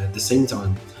at the same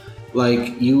time,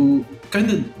 like you kind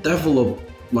of develop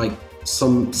like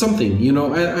something.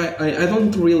 I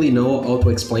don't really know how to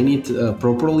explain it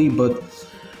properly, but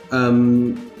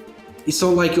it's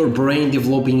not like your brain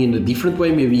developing in a different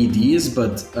way. Maybe it is,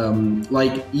 but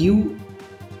like you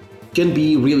can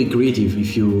be really creative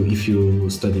if you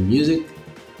study music,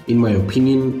 in my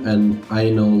opinion. And I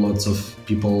know lots of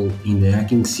people in the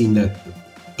hacking scene that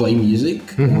play music,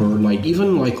 or like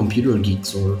even like computer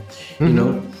geeks, or you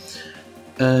know.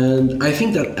 And I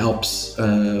think that helps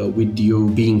with you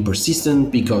being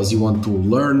persistent, because you want to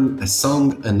learn a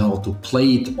song and how to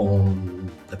play it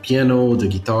on the piano, the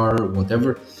guitar,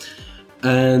 whatever.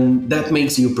 And that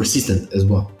makes you persistent as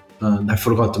well. And I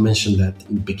forgot to mention that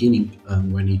in the beginning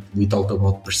when we talked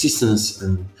about persistence,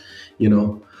 and you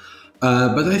know.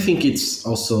 But I think it's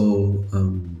also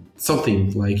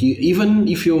something like even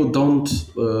if you don't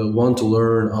want to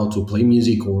learn how to play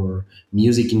music or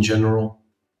music in general,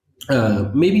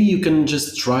 maybe you can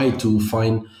just try to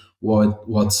find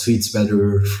what suits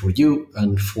better for you,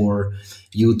 and for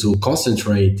you to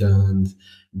concentrate and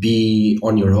be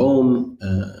on your own,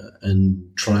 and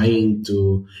trying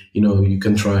to you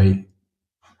can try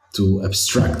to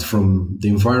abstract from the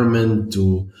environment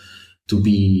to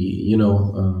be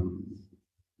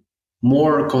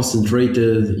more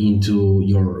concentrated into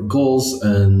your goals.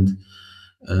 And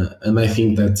I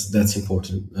think that's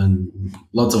important. And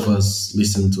lots of us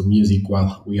listen to music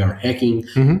while we are hacking.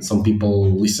 Some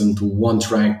people listen to one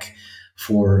track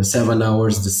for 7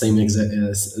 hours, the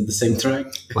same track.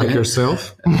 Like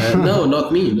yourself? No,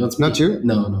 not me. Not me. Not you?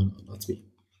 No, not me.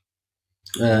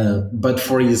 But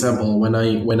for example,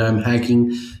 when I'm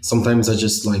hacking, sometimes I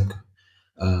just like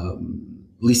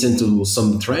listen to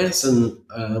some trance, and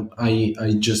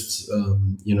I just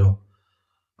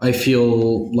I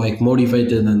feel like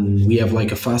motivated, and we have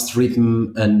like a fast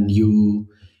rhythm, and you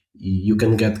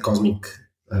can get cosmic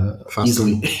Faster.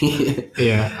 easily.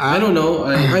 Yeah. I don't know.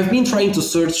 I've been trying to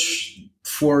search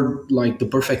for like the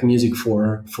perfect music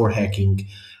for hacking,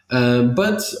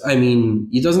 but I mean,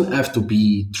 it doesn't have to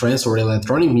be trance or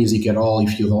electronic music at all.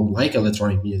 If you don't like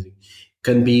electronic music, it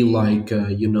can be like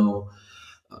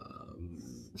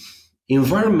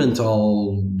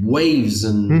environmental waves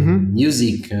and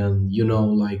music, and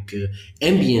like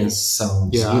ambience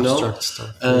sounds, Yeah, abstract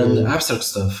stuff. and abstract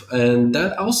stuff. And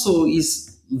that also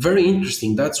is very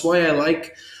interesting. That's why I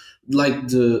like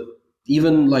the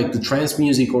even like the trance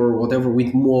music or whatever,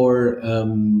 with more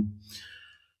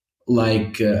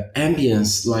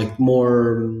ambience, like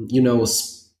more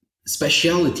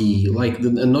speciality, like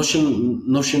the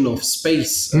notion of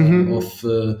space, of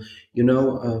you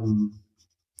know um,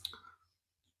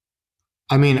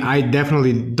 I mean, I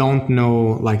definitely don't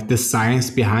know like the science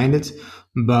behind it,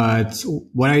 but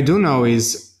what I do know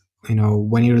is,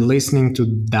 when you're listening to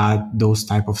those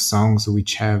type of songs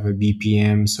which have a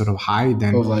BPM sort of high,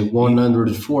 then of like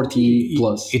 140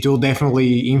 plus. it will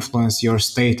definitely influence your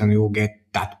state, and you will get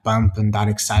that bump and that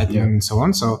excitement, Yeah. and so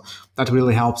on. So that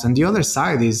really helps. And the other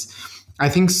side is, I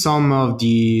think some of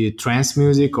the trance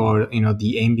music, or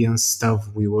the ambient stuff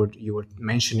you were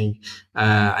mentioning,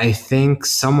 I think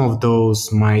some of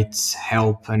those might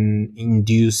help and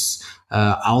induce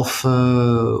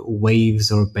alpha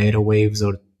waves or beta waves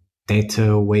or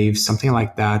theta waves, something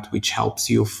like that, which helps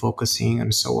you focusing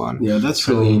and so on. Yeah, that's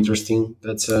So- really interesting.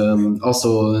 That's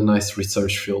also a nice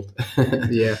research field.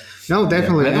 Yeah, no,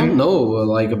 definitely. I don't know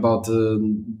like about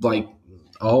like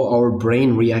how our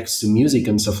brain reacts to music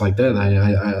and stuff like that.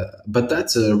 But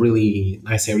that's a really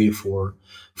nice area for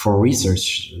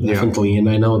research, definitely. And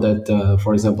I know that,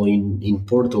 for example, in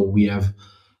Porto, we have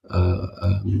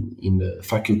in the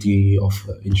faculty of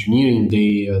engineering,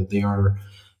 they are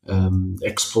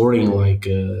exploring like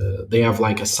they have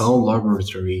like a sound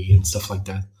laboratory and stuff like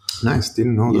that. Nice,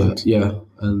 didn't know that. Yeah,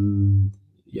 and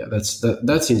yeah,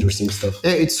 that's interesting stuff.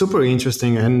 Yeah, it's super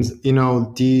interesting. And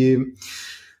the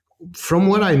From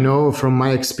what I know, from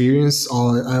my experience,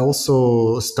 I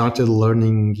also started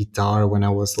learning guitar when I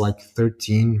was like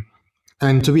 13.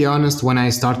 And to be honest, when I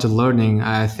started learning,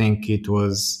 I think it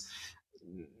was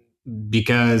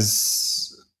because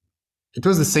it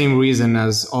was the same reason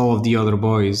as all of the other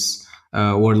boys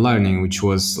were learning, which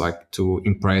was like to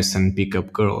impress and pick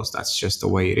up girls. That's just the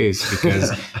way it is.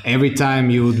 Because every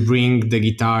time you would bring the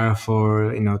guitar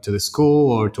for to the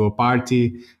school or to a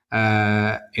party,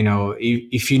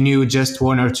 if you knew just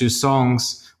one or two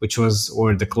songs, which was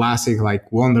or the classic like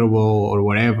Wonderwall or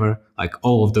whatever, like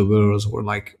all of the girls were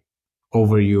like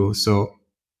over you. So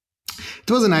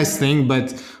it was a nice thing,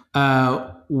 but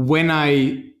when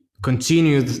I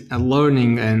continued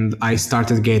learning and I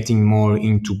started getting more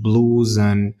into blues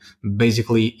and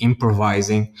basically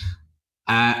improvising,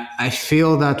 I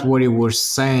feel that what you were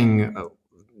saying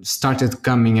started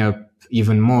coming up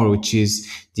even more, which is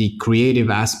the creative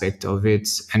aspect of it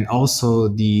and also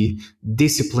the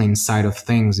discipline side of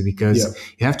things, Yeah, because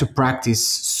you have to practice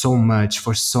so much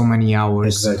for so many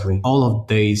hours exactly. all of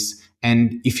days.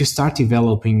 And if you start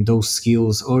developing those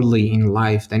skills early in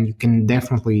life, then you can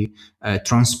definitely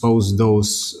transpose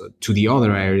those to the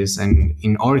other areas. And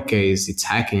in our case, it's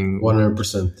hacking.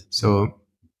 100%. So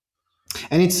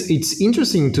and it's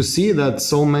interesting to see that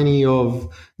so many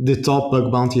of the top bug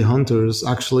bounty hunters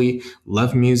actually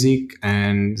love music,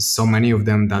 and so many of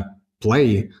them that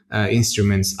play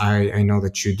instruments. I know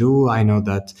that you do. I know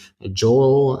that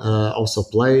Joel also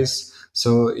plays.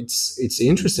 So it's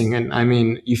interesting. And I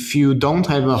mean, if you don't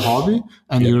have a hobby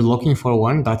and Yeah. you're looking for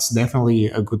one, that's definitely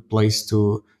a good place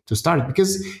to start,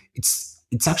 because it's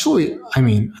actually, I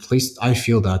mean, at least I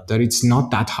feel that it's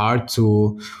not that hard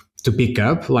to pick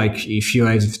up. Like if you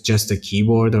have just a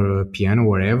keyboard or a piano,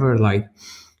 whatever, like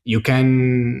you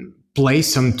can play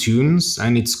some tunes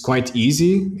and it's quite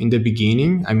easy in the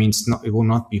beginning. I mean, it will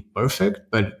not be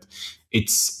perfect, but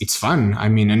it's fun. I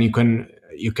mean, and you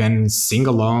can sing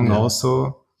along Yeah.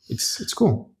 also. It's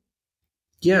cool.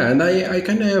 Yeah, and I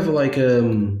kind of have like uh,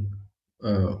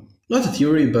 not a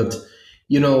theory, but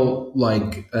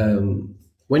like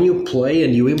when you play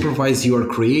and you improvise, you are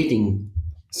creating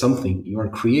something. You are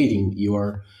creating. You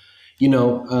are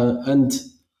and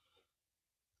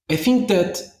I think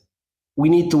that we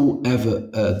need to have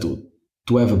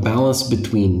to have a balance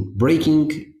between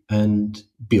breaking and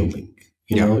building.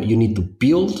 Yeah. You need to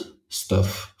build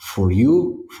stuff for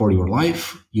you, for your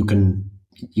life. You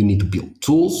need to build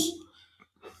tools.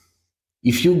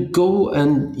 If you go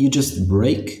and you just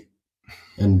break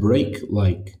and break,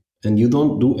 like, and you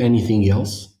don't do anything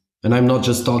else, and I'm not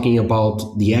just talking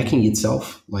about the hacking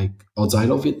itself, like outside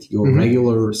of it, your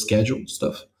regular schedule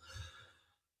stuff.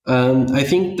 I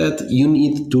think that you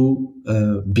need to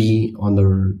be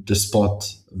under the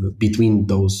spot between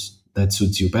those that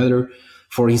suits you better.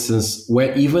 For instance,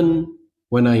 where even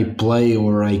when I play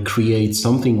or I create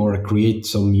something or I create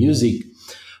some music,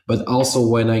 but also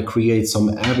when I create some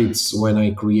habits, when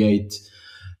I create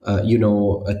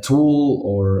a tool,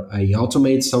 or I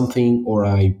automate something, or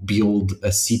I build a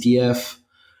CTF.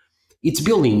 It's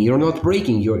building. You're not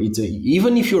breaking.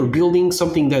 Even if you're building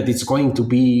something that it's going to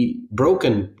be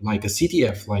broken, like a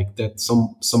CTF, like that,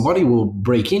 somebody will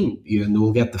break in and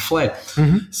will get the flag.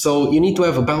 So you need to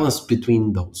have a balance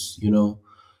between those, to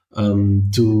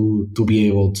be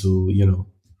able to,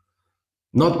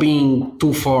 not being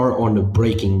too far on the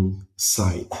breaking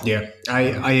side. Yeah,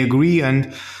 I agree.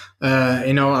 And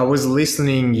I was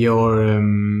listening your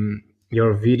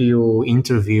video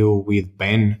interview with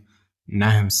Ben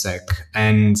Nahumsek,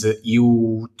 and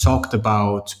you talked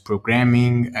about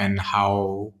programming and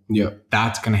how Yeah.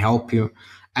 that can help you.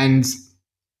 And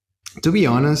to be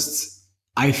honest,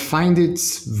 I find it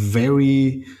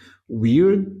very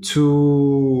weird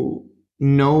to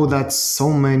know that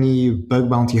so many bug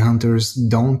bounty hunters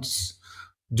don't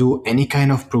do any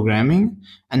kind of programming.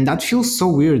 And that feels so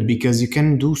weird, because you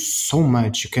can do so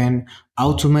much. You can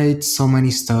automate so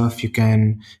many stuff. You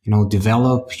can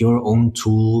develop your own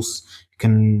tools. You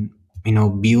can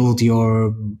build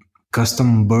your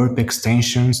custom burp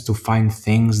extensions to find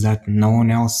things that no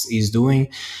one else is doing.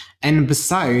 And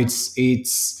besides,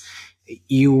 it's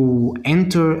you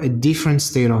enter a different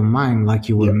state of mind, like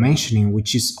you were Yeah. mentioning,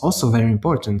 which is also very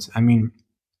important. I mean,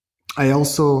 I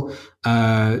also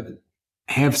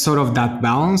have sort of that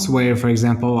balance where, for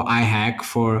example, I hack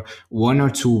for 1 or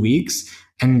 2 weeks,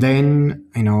 and then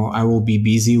I will be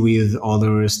busy with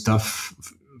other stuff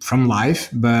from life.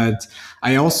 But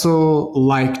I also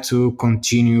like to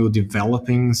continue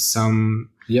developing some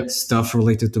Yep. stuff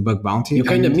related to bug bounty. You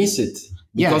kind of And miss it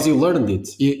because Yeah. you learned it.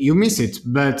 you miss it.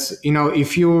 But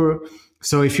if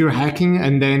you're hacking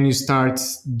and then you start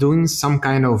doing some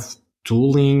kind of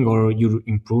tooling or you're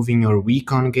improving your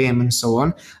recon game and so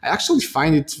on, I actually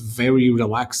find it very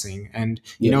relaxing. And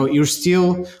Yeah, you're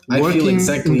still I feel working in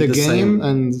exactly the the game, same.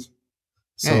 and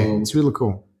yeah, it's So really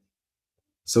cool.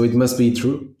 so it must be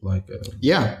true. Like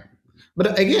Yeah,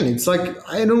 but again, it's like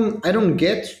I don't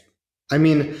get. I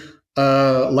mean,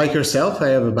 like yourself, I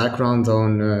have a background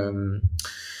on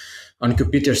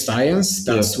computer science.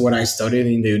 yeah, That's what I studied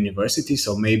in the university,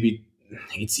 so maybe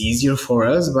it's easier for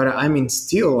us. But I mean,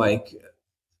 still, like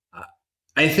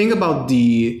I think about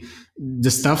the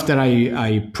stuff that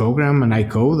I program and I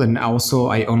code, and also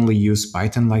I only use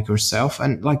Python like yourself,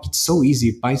 and like it's so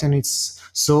easy. Python, it's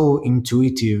so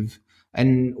intuitive,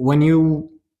 and when you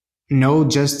know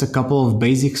just a couple of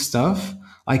basic stuff,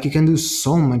 like you can do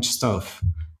so much stuff.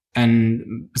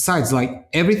 And besides, like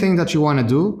everything that you want to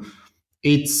do,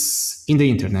 it's in the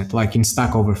internet, like in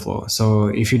Stack Overflow. So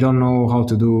if you don't know how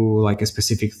to do like a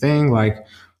specific thing, like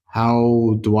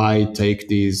how do I take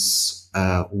these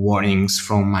warnings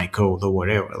from my code or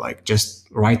whatever, like just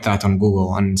write that on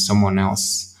Google and someone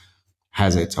else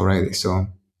has it already. So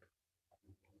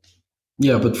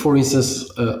yeah. But for instance,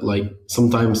 like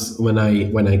sometimes when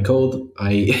I code,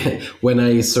 I when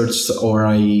I search or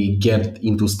I get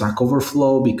into Stack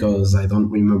Overflow because I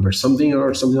don't remember something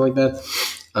or something like that.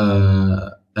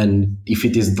 And if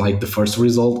it is like the first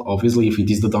result, obviously, if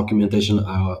it is the documentation,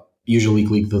 I usually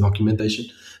click the documentation.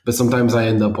 But sometimes I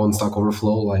end up on Stack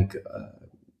Overflow, like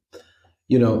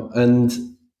and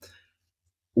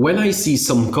when I see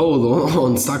some code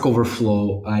on Stack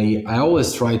Overflow, I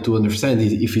always try to understand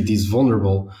it if it is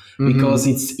vulnerable, because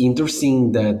it's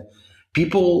interesting that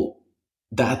people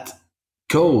that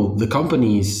code the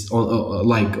companies,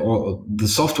 the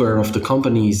software of the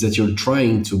companies that you're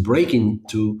trying to break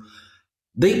into,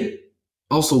 they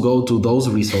also go to those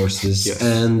resources. yes,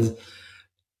 And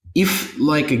if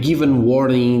like a given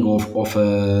warning of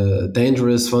a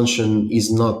dangerous function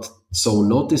is not so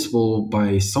noticeable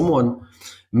by someone,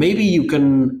 maybe you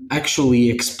can actually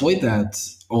exploit that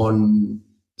on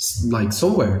like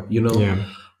somewhere, yeah,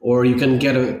 or you can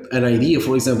get an idea.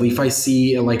 For example, if I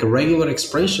see like a regular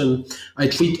expression, I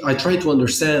try to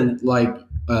understand like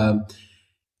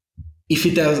if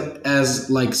it has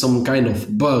like some kind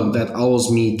of bug that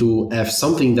allows me to have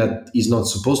something that is not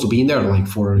supposed to be in there, like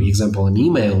for example an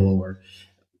email, or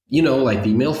like the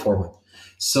email format.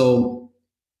 So,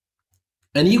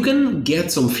 and you can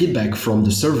get some feedback from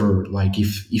the server, like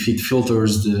if it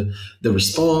filters the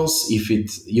response, if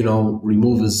it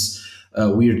removes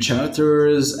weird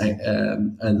characters,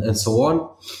 and so on.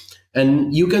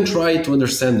 And you can try to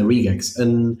understand the regex.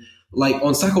 And like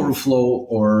on Stack Overflow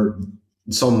or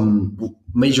some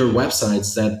major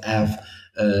websites that have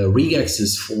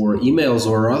regexes for emails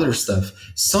or other stuff,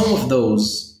 some of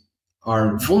those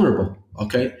are vulnerable.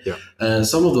 Okay, yeah.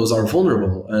 some of those are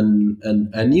vulnerable,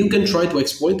 and you can try to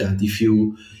exploit that if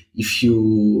you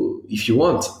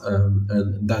want,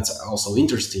 and that's also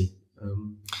interesting.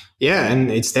 Yeah,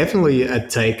 and it's definitely a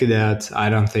take that I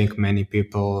don't think many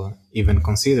people even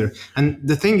consider. And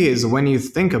the thing is, when you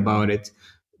think about it,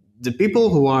 the people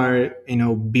who are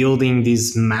building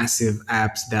these massive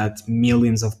apps that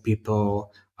millions of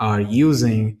people are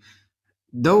using,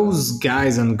 those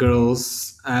guys and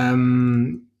girls,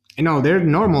 they're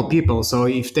normal people. So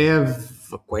if they have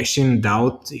a question,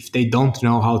 doubt, if they don't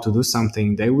know how to do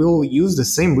something, they will use the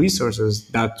same resources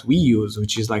that we use,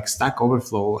 which is like Stack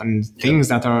Overflow and Yeah. things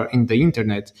that are in the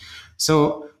internet.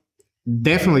 So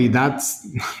definitely that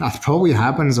probably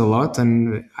happens a lot,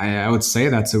 and I would say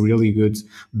that's a really good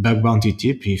bug bounty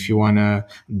tip if you want to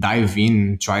dive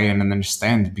in, try and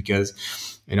understand. Because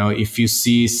if you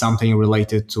see something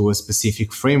related to a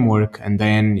specific framework and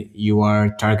then you are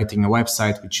targeting a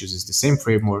website which uses the same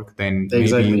framework, then maybe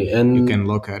Exactly. you And can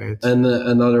look at it.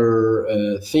 another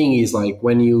thing is like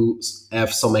when you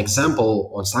have some example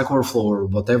on Stack Overflow or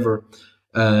whatever,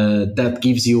 that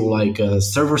gives you like a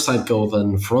server-side code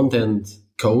and front-end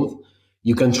code,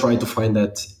 you can try to find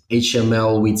that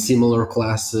HTML with similar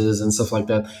classes and stuff like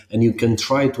that, and you can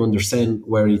try to understand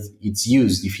where it's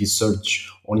used if you search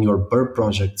on your Burp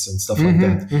projects and stuff like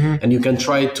that. And you can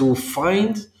try to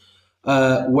find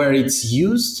where it's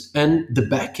used, and the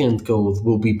backend code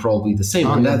will be probably the same.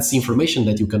 And yeah. that's information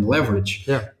that you can leverage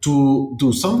Yeah. to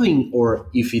do something, or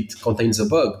if it contains a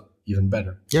bug, even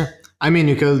better. Yeah, I mean,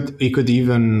 you could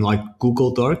even like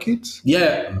Google Doc it,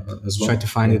 Yeah, as well. try to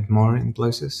find it more in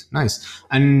places. Nice.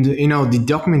 And the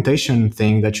documentation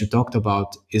thing that you talked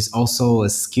about is also a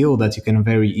skill that you can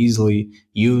very easily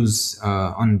use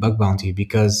on Bug Bounty,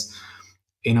 because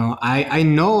I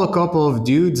know a couple of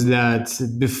dudes that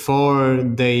before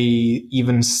they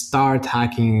even start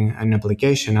hacking an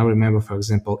application, I remember, for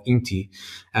example, Inti,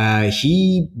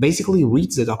 he basically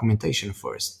reads the documentation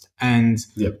first. And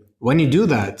Yep. when you do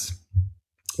that,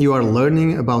 you are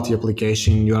learning about the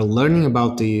application, you are learning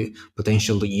about the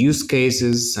potential use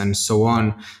cases and so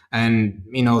on. And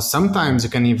sometimes you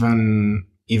can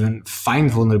even find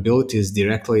vulnerabilities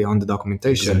directly on the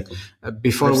documentation. Exactly.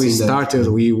 Before I've we seen that. started,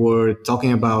 we were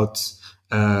talking about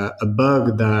a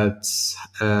bug that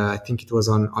I think it was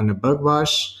on a bug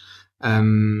bash.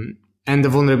 And the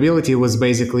vulnerability was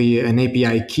basically an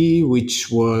API key,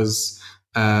 which was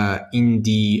in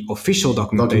the official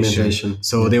documentation.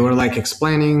 So they were like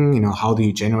explaining, how do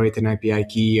you generate an API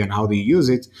key and how do you use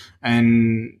it.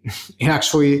 And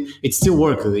it still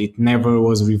worked. It never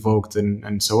was revoked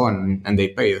and so on. And they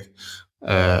paid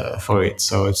for it.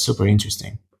 So it's super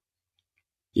interesting.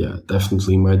 Yeah,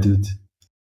 definitely, my dude.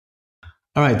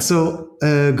 All right. So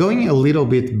going a little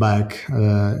bit back,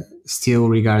 still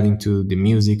regarding to the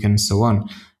music and so on,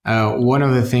 one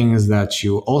of the things that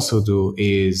you also do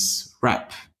is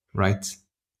rap, right?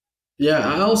 Yeah,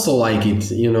 I also like it.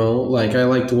 Like I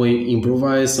like to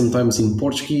improvise sometimes in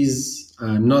Portuguese.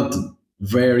 I'm not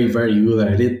very, very good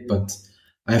at it, but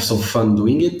I have some fun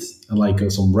doing it. I like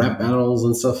some rap battles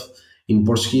and stuff in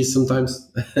Portuguese sometimes.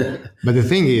 But the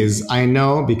thing is, I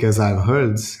know because I've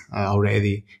heard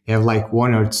already, you have like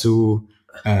one or two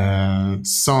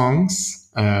songs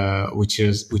which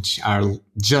are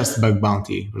just bug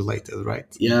bounty related, right?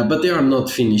 Yeah, but they are not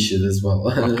finished as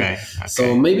well. Okay.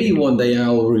 So maybe one day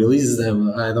I'll release them.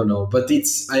 I don't know, but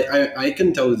I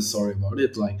can tell you the story about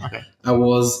it. Like Okay. I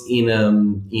was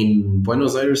in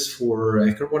Buenos Aires for a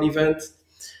Hackathon event,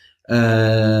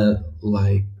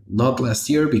 like not last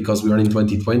year because we are in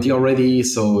 2020 already.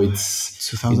 So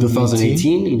it's in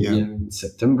 2018 in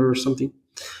September or something.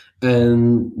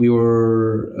 And we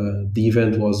were the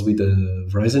event was with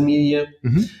Verizon Media,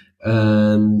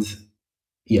 and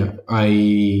yeah,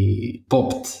 I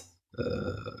popped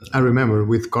I remember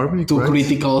with Kornik, two right?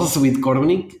 criticals with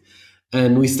Kornik,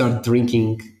 and we start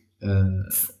drinking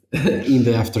in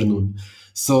the afternoon.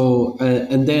 So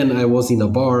and then I was in a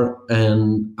bar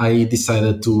and I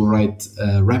decided to write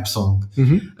a rap song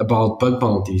about bug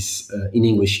bounties in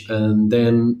English, and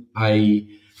then I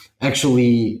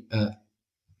actually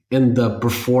end up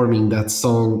performing that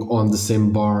song on the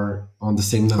same bar on the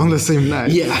same night. On the same night.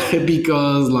 Yeah,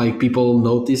 because like people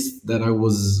noticed that I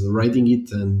was writing it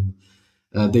and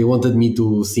they wanted me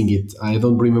to sing it. I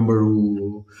don't remember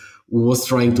who was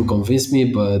trying to convince me,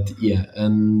 but yeah,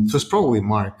 and it was probably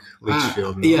Mark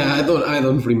Litchfield. No? Yeah, I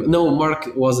don't remember. No, Mark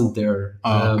wasn't there.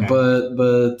 Okay.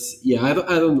 But yeah, I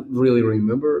don't really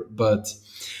remember. But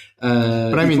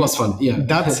I mean, it was fun. Yeah,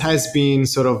 that has been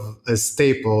sort of a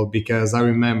staple because I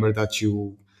remember that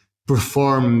you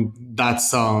performed that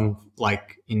song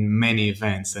like in many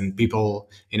events and people,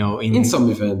 in some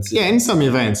events. Yeah, in some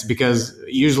events because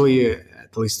usually,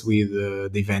 at least with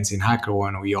the events in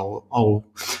HackerOne, we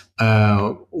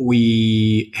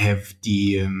have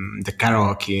the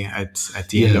karaoke at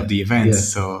the end of the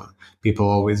events, so people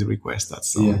always request that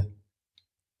song. Yeah.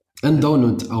 And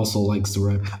Donut also likes to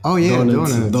rap. Oh yeah,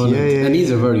 Donut. Yeah, and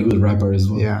he's a very good rapper as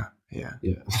well. Yeah.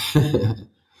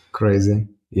 Crazy.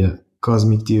 Yeah.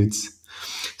 Cosmic dudes.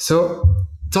 So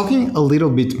talking a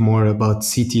little bit more about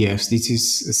CTFs, this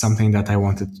is something that I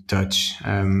wanted to touch.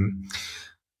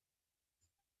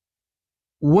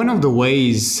 One of the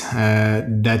ways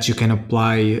that you can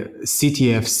apply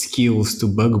CTF skills to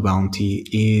bug bounty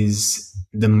is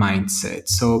the mindset.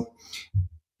 So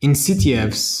in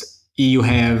CTFs, you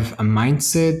have a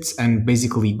mindset and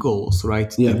basically goals,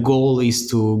 right? Yeah. The goal is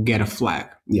to get a flag.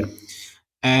 Yeah.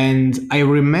 And I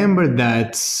remember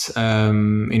that,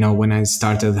 when I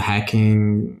started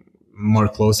hacking more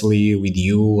closely with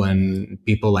you and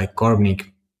people like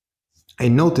Kornik, I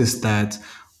noticed that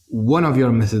one of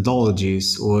your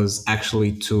methodologies was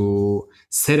actually to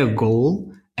set a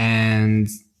goal and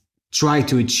try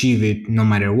to achieve it no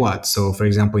matter what. So, for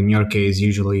example, in your case,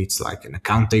 usually it's like an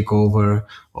account takeover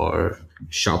or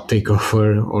shop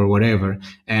takeover or whatever.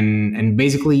 And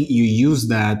basically you use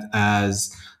that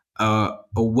as a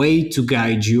way to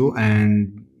guide you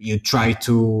and you try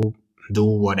to do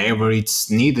whatever it's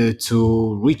needed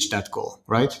to reach that goal,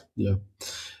 right? Yeah.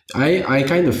 I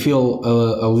kind of feel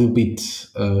a little bit,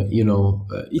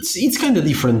 it's kind of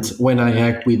different when I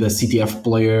act with a CTF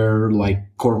player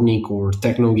like Kornik or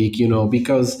TechnoGeek,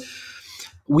 because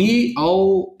we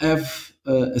all have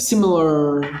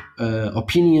similar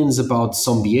opinions about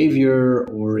some behavior,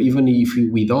 or even if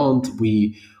we don't,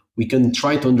 we can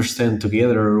try to understand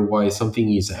together why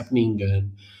something is happening,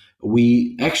 and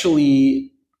We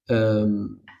actually,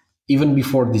 even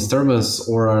before Disturbance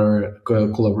or our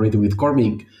collaborated with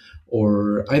Cormic,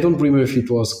 or I don't remember if it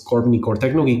was Cormic or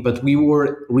Technogeek, but we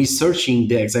were researching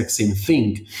the exact same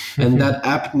thing. And that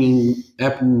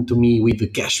happened to me with the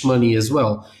Cash Money as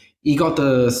well. He got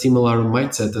a similar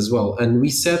mindset as well. And we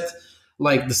set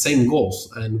like the same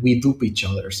goals and we dupe each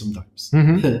other sometimes.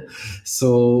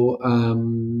 So,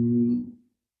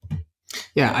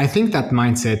 Yeah, I think that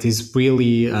mindset is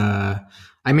really,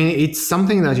 I mean, it's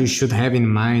something that you should have in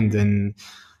mind. And,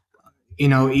 you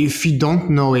know, if you don't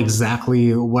know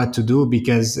exactly what to do,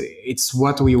 because it's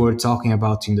what we were talking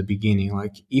about in the beginning,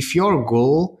 like if your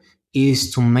goal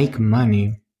is to make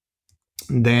money,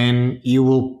 then you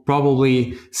will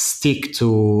probably stick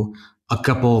to a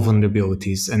couple of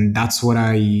vulnerabilities. And that's what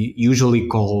I usually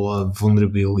call a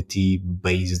vulnerability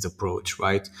based approach,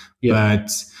 right? yeah.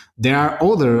 But there are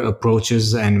other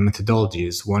approaches and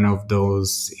methodologies. One of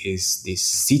those is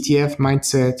this CTF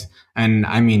mindset. And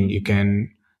I mean, you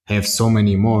can have so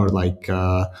many more, like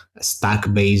a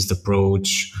stack based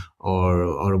approach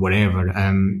or whatever.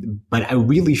 But I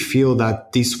really feel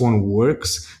that this one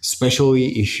works,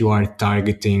 especially if you are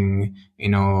targeting, you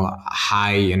know,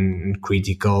 high and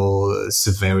critical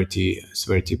severity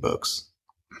bugs.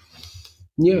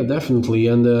 Yeah, definitely.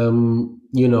 And,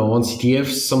 you know, on CTF,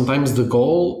 sometimes the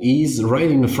goal is right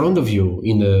in front of you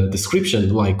in the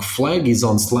description, like flag is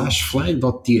on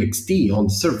 /flag.txt on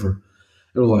the server.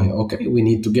 You're like, okay, we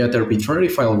need to get arbitrary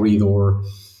file read or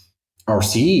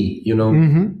RCE, you know,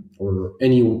 or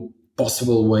any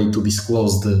possible way to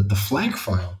disclose the flag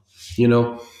file, you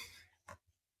know.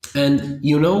 And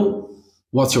you know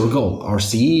what's your goal,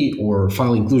 RCE or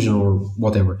file inclusion or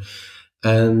whatever.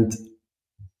 And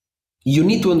you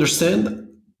need to understand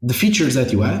the features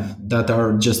that you have that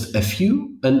are just a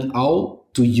few and how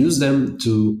to use them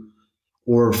to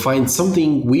or find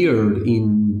something weird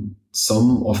in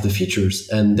some of the features,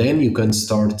 and then you can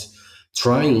start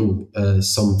trying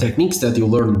some techniques that you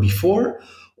learned before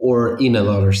or in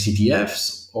another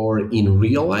CTFs or in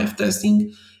real life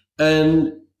testing,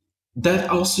 and that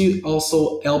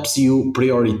also helps you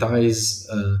prioritize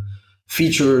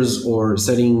features or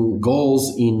setting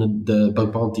goals in the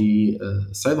bug bounty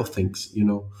side of things. You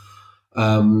know,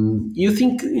 you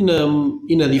think in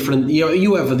a different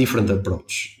you have a different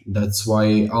approach. That's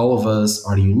why all of us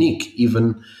are unique,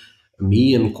 even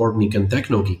me and Corbnick and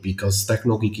Technogeek, because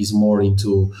Technogeek is more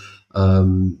into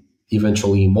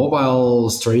eventually mobile,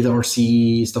 straight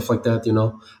RC, stuff like that, you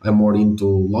know. I'm more into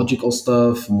logical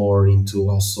stuff, more into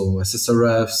also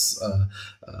SSRFs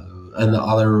and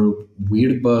other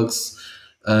weird bugs.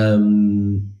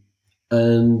 And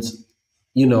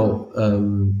you know,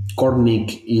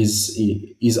 Kornik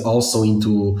is also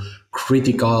into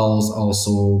criticals,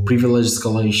 also privilege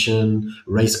escalation,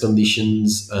 race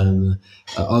conditions, and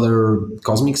other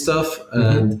cosmic stuff.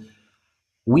 And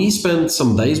we spent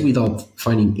some days without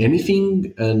finding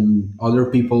anything, and other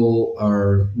people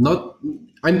are not.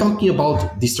 I'm talking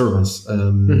about disturbance.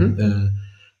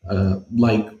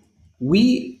 Like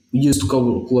we used to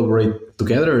collaborate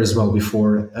together as well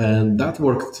before, and that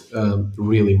worked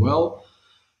really well.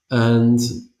 And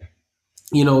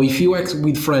you know, if you act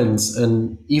with friends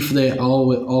and if they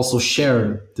all also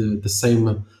share the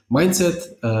same mindset,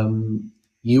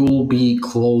 you will be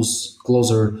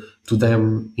closer to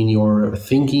them in your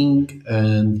thinking,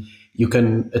 and you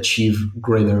can achieve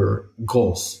greater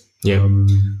goals. Yeah.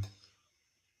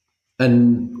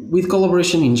 And with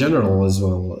collaboration in general as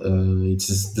well,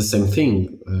 it's the same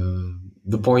thing.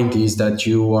 The point is that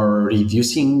you are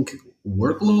reducing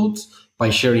workload by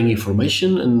sharing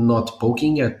information and not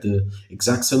poking at the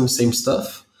exact same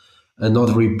stuff, and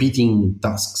not repeating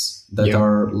tasks that Yeah.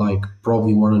 are like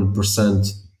probably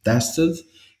 100% tested,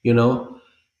 you know.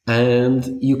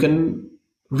 And you can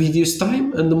reduce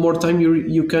time, and the more time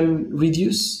you can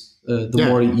reduce, the Yeah,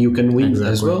 more you can win as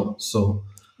exactly. well.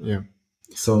 Yeah.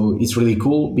 So it's really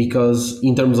cool because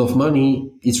in terms of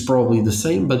money, it's probably the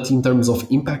same, but in terms of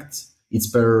impact, it's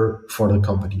better for the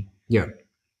company. Yeah.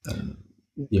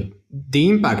 Yeah. The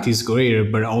impact is greater,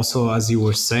 but also, as you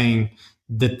were saying,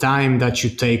 the time that you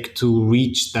take to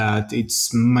reach that,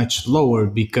 it's much lower,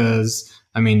 because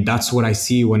I mean, that's what I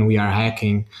see when we are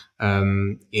hacking.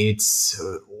 It's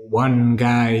one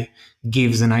guy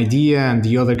gives an idea and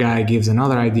the other guy gives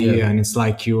another idea, Yeah. and it's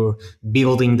like you're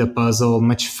building the puzzle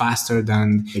much faster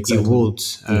than you Exactly. would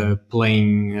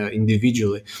playing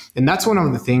individually. And that's one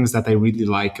of the things that I really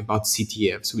like about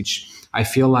CTFs, which I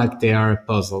feel like they are a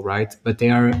puzzle, right? But they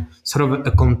are sort of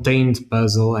a contained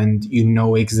puzzle, and you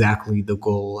know exactly the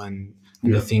goal and the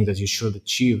Yeah. thing that you should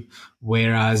achieve.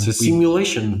 Whereas It's a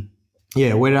simulation.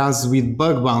 Yeah, whereas with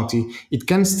bug bounty, it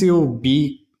can still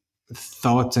be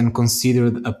thought and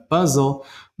considered a puzzle,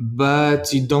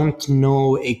 but you don't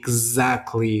know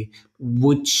exactly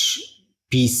which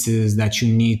pieces that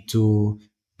you need to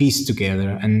piece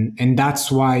together. And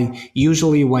that's why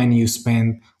usually when you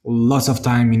spend lots of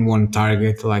time in one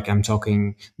target, like I'm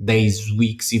talking days,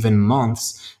 weeks, even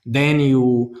months, then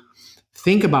you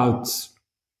think about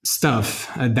stuff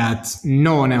that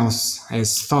no one else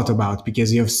has thought about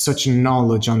because you have such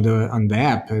knowledge on the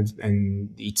app and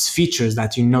its features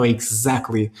that you know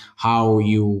exactly how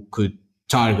you could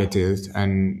target it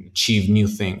and achieve new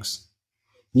things.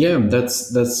 Yeah,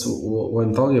 that's what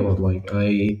I'm talking about. Like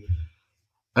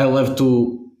I love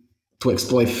to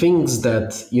exploit things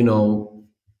that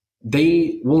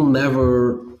they will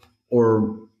never,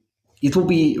 or it will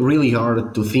be really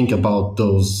hard to think about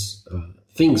those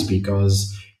things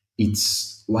because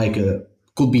it's like a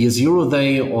could be a 0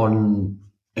 day on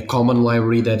a common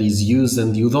library that is used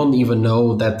and you don't even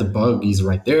know that the bug is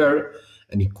right there,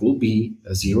 and it could be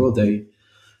a 0 day.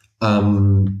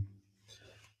 um,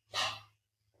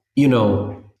 you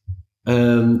know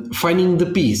Finding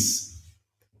the piece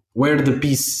where the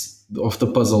piece of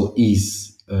the puzzle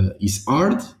is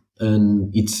hard,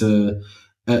 and it's a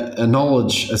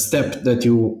knowledge, a step that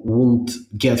you won't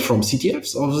get from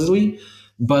CTFs, obviously.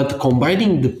 But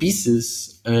combining the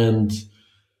pieces and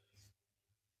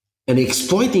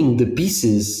exploiting the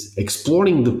pieces,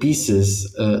 exploring the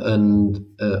pieces and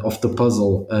of the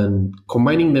puzzle and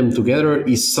combining them together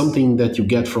is something that you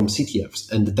get from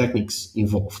CTFs and the techniques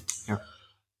involved. Yeah.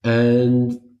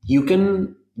 And you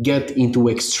can get into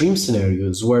extreme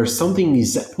scenarios where something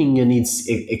is happening and it's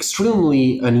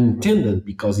extremely unintended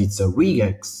because it's a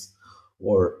regex,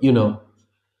 or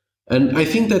and I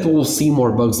think that we'll see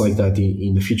more bugs like that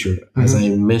in the future, as I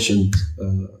mentioned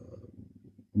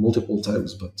multiple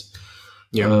times. But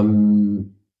Yeah.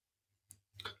 um,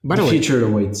 By the the way, future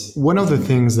awaits. one of the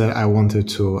things that I wanted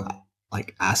to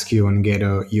like ask you and get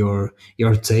your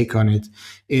take on it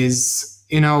is,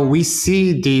 we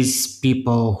see these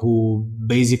people who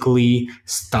basically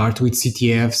start with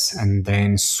CTFs and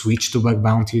then switch to bug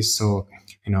bounties. So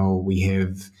we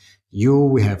have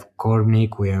we have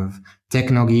Kornik, we have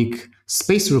Technogeek,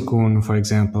 Space Raccoon, for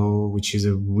example, which is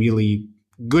a really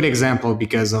good example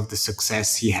because of the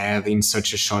success he had in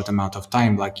such a short amount of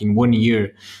time, like in 1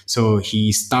 year. So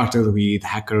he started with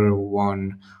Hacker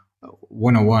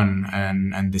 101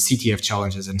 and the CTF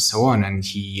challenges and so on, and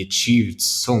he achieved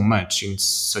so much in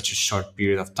such a short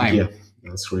period of time. Yeah,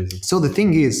 that's crazy. So the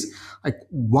thing is, like,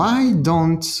 why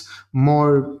don't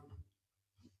more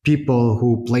people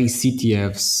who play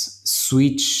CTFs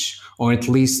switch or at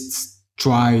least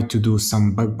try to do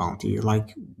some bug bounty?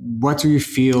 Like, what do you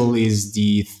feel is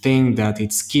the thing that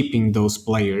it's keeping those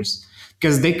players?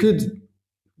 Because they could,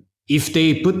 if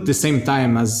they put the same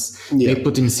time as they Yeah.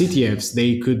 put in CTFs,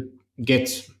 they could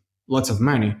get lots of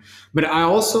money. But I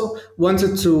also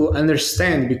wanted to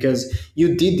understand, because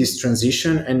you did this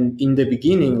transition, and in the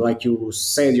beginning, like you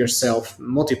said yourself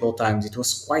multiple times, it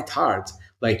was quite hard.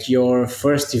 Like your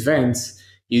first event,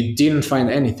 you didn't find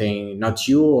anything, not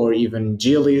you or even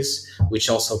Gillis, which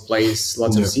also plays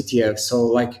lots of Yeah. CTF. So,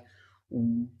 like,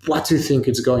 what do you think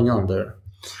is going on there?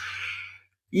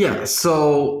 Yeah,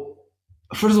 so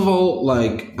first of all,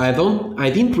 like I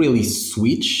didn't really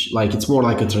switch. Like it's more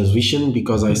like a transition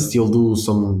because I still do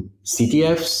some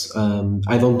CTFs.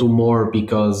 I don't do more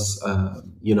because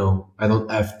I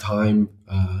don't have time.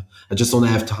 I just don't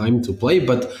have time to play.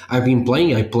 But I've been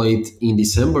playing. I played in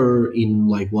December in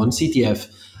like one CTF,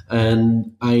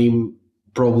 and I'm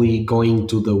probably going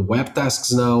to the web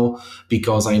tasks now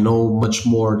because I know much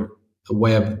more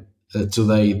web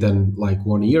today than like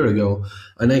 1 year ago,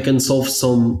 and I can solve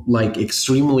some like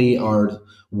extremely hard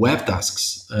web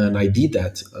tasks. And I did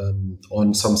that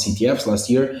on some CTFs last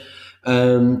year.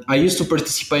 I used to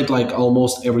participate like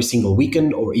almost every single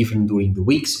weekend, or even during the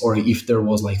weeks, or if there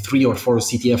was like 3 or 4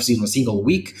 CTFs in a single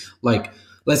week, like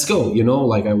let's go.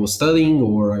 Like I was studying,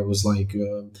 or I was like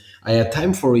I had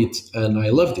time for it, and I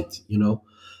loved it.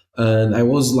 And I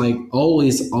was like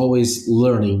always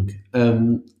learning.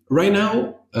 Right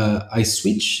now, I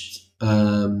switched.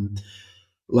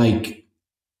 Like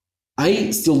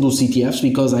I still do CTFs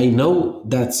because I know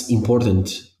that's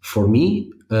important for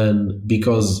me, and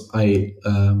because I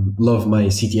love my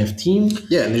CTF team.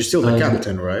 Yeah, and you're still the And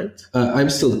captain, right? I'm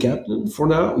still captain for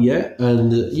now, yeah,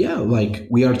 and yeah, like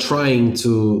we are trying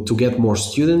to get more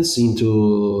students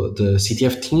into the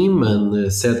CTF team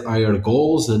and set higher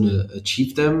goals and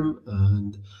achieve them,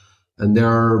 and there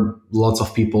are lots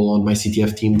of people on my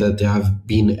CTF team that have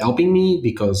been helping me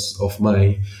because of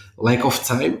my lack of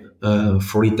time.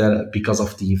 for it because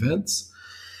of the events.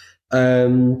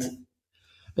 And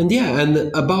and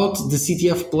about the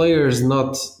CTF players,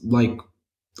 not like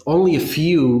only a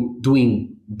few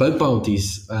doing bug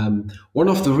bounties. One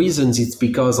of the reasons it's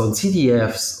because on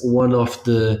CTFs, one of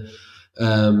the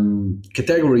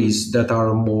categories that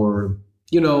are more,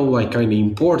 like kind of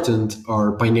important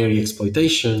are binary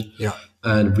exploitation Yeah.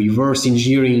 and reverse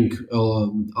engineering,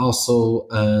 also,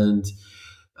 and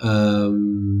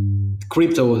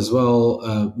crypto as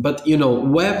well. But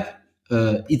web,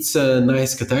 it's a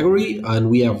nice category, and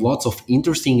we have lots of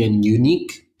interesting and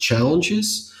unique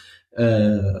challenges.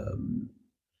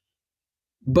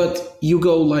 But you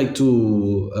go like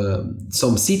to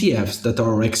some CTFs that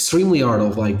are extremely hard,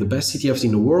 of like the best CTFs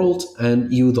in the world,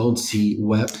 and you don't see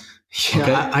web. Yeah,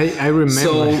 Okay. I remember.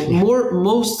 So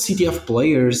most CTF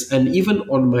players, and even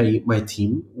on my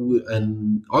team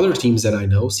and other teams that I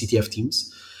know, CTF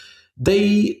teams,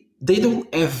 they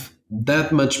don't have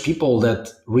that much people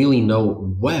that really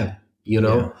know web.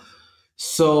 Yeah.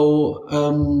 So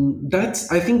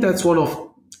that's, I think that's one of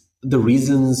the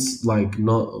reasons, like,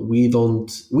 not we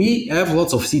have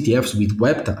lots of CTFs with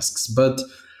web tasks, but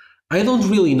I don't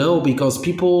really know, because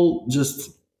people just,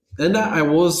 and I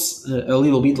was a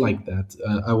little bit like that.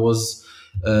 I was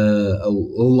a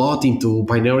lot into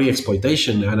binary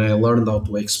exploitation, and I learned how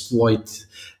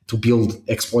to build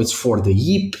exploits for the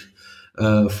heap,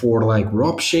 for like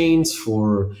ROP chains,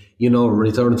 for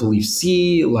return to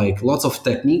libc, like lots of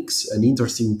techniques and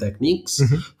interesting techniques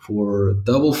for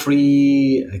double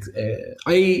free.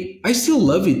 I still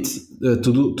love it,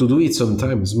 to do it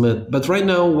sometimes, but right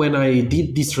now, when I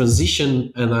did this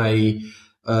transition and I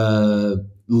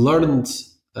learned,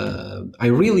 I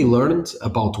really learned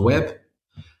about web,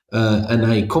 and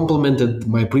I complemented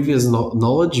my previous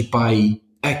knowledge by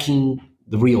hacking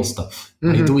the real stuff,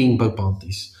 by doing bug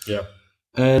bounties. Yeah.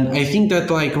 And I think that,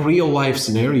 like, real life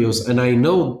scenarios, and I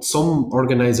know some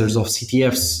organizers of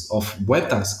CTFs of web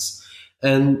tasks,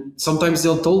 and sometimes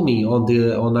they'll tell me on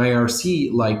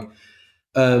IRC, like,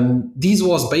 this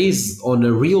was based on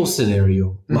a real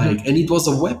scenario, like, and it was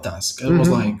a web task. And I was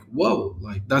like, whoa,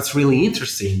 like, that's really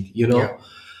interesting. Yeah.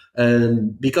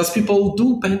 And because people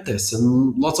do pen tests,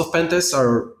 and lots of pen tests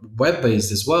are web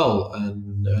based as well,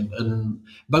 and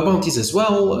bug bounties as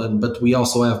well. But we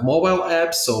also have mobile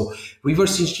apps, so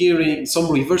reverse engineering.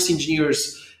 Some reverse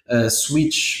engineers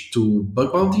switch to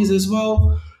bug bounties as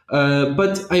well.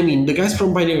 But I mean, the guys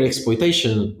from binary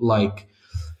exploitation, like,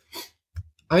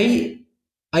 I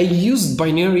used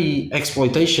binary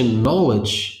exploitation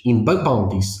knowledge in bug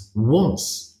bounties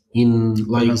once in,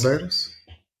 like, Buenos Aires?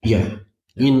 yeah,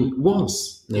 in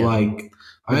once. Yeah. Like,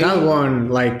 But that one,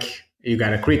 like, you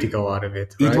got a critical out of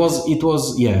it, right? it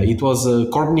was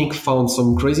Korbnik found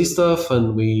some crazy stuff,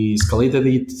 and we escalated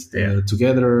it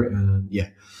together, and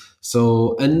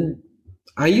so, and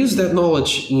I used that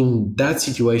knowledge in that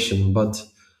situation. But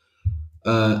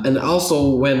and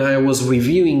also, when I was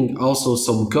reviewing also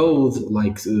some code,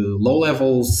 like low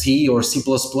level C or C++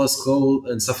 code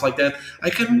and stuff like that,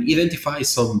 I can identify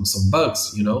some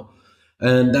bugs,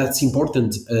 and that's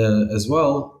important as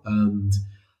well. And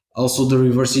also the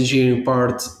reverse engineering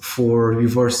part for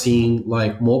reversing,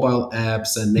 like, mobile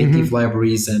apps and native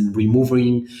libraries, and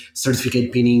removing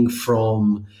certificate pinning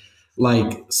from,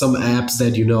 like, some apps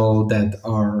that that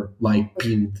are, like,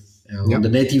 pinned on the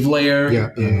native layer.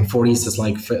 For instance,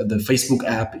 like the Facebook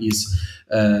app is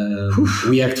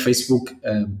React Facebook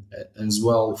as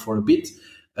well for a bit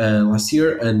last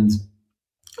year, and,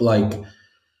 like,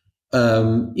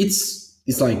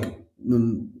 it's like,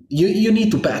 you need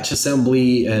to patch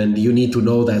assembly, and you need to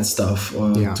know that stuff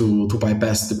to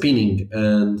bypass the pinning.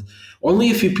 And only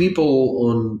a few people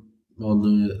on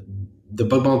the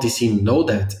bug bounty scene know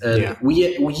that, and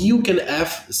you can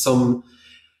have some,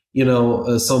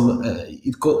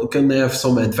 can have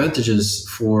some advantages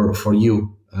for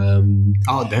you.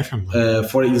 Oh, definitely.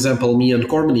 For example, me and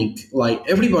Kormenik, like,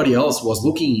 everybody else was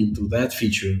looking into that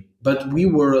feature, but we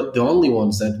were the only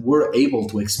ones that were able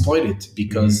to exploit it,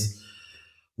 because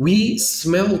we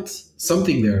smelled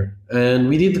something there, and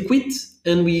we did the quit,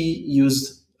 and we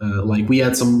used, like, we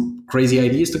had some crazy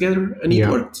ideas together, and it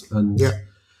worked, and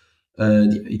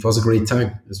it was a great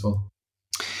time as well.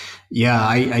 Yeah,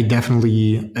 I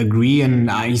definitely agree,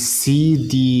 and I see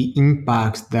the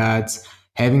impact that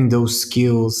having those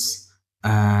skills,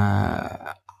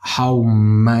 how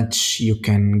much you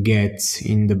can get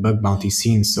in the bug bounty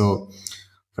scene. So,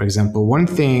 for example, one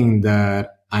thing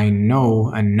that I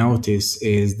know and notice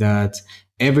is that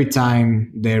every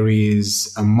time there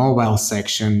is a mobile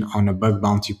section on a bug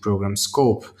bounty program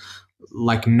scope,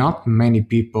 like, not many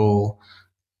people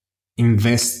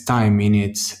invest time in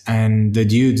it, and the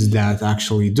dudes that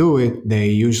actually do it, they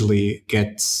usually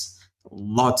get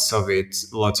lots of it,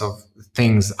 lots of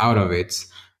things out of it.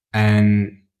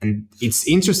 And it's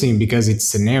interesting because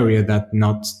it's an area that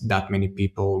not that many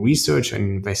people research and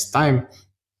invest time.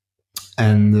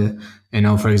 And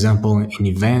for example, in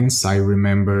events, I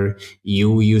remember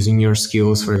you using your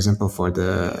skills, for example, for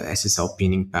the SSL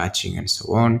pinning, patching, and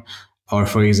so on. Or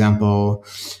for example,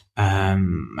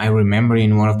 I remember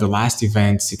in one of the last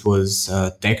events, it was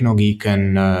TechnoGeek,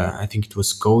 and I think it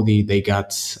was Cody. They got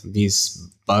this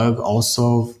bug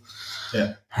also.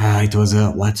 Yeah. It was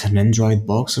an Android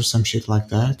box or some shit like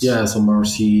that. Yeah, some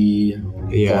RC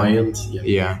client.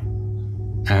 Yeah.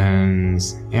 And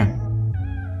yeah.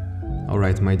 All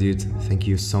right, my dude, thank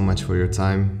you so much for your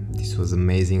time. This was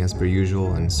amazing as per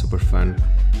usual and super fun.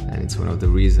 And it's one of the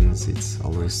reasons it's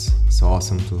always so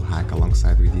awesome to hack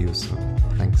alongside with you. So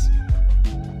thanks.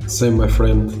 Same, my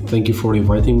friend. Thank you for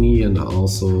inviting me. And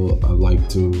also I'd like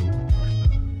to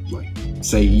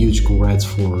say huge congrats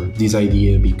for this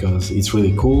idea, because it's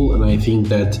really cool. And I think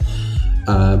that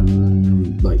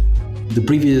the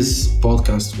previous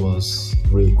podcast was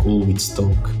really cool with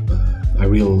Stoke. I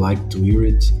really like to hear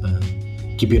it.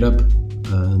 Keep it up,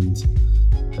 and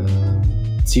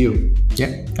see you.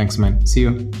 Yeah, thanks, man. See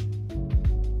you.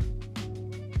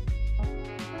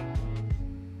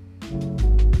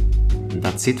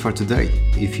 That's it for today.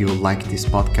 If you like this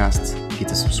podcast, hit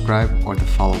the subscribe or the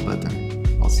follow button.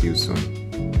 I'll see you soon.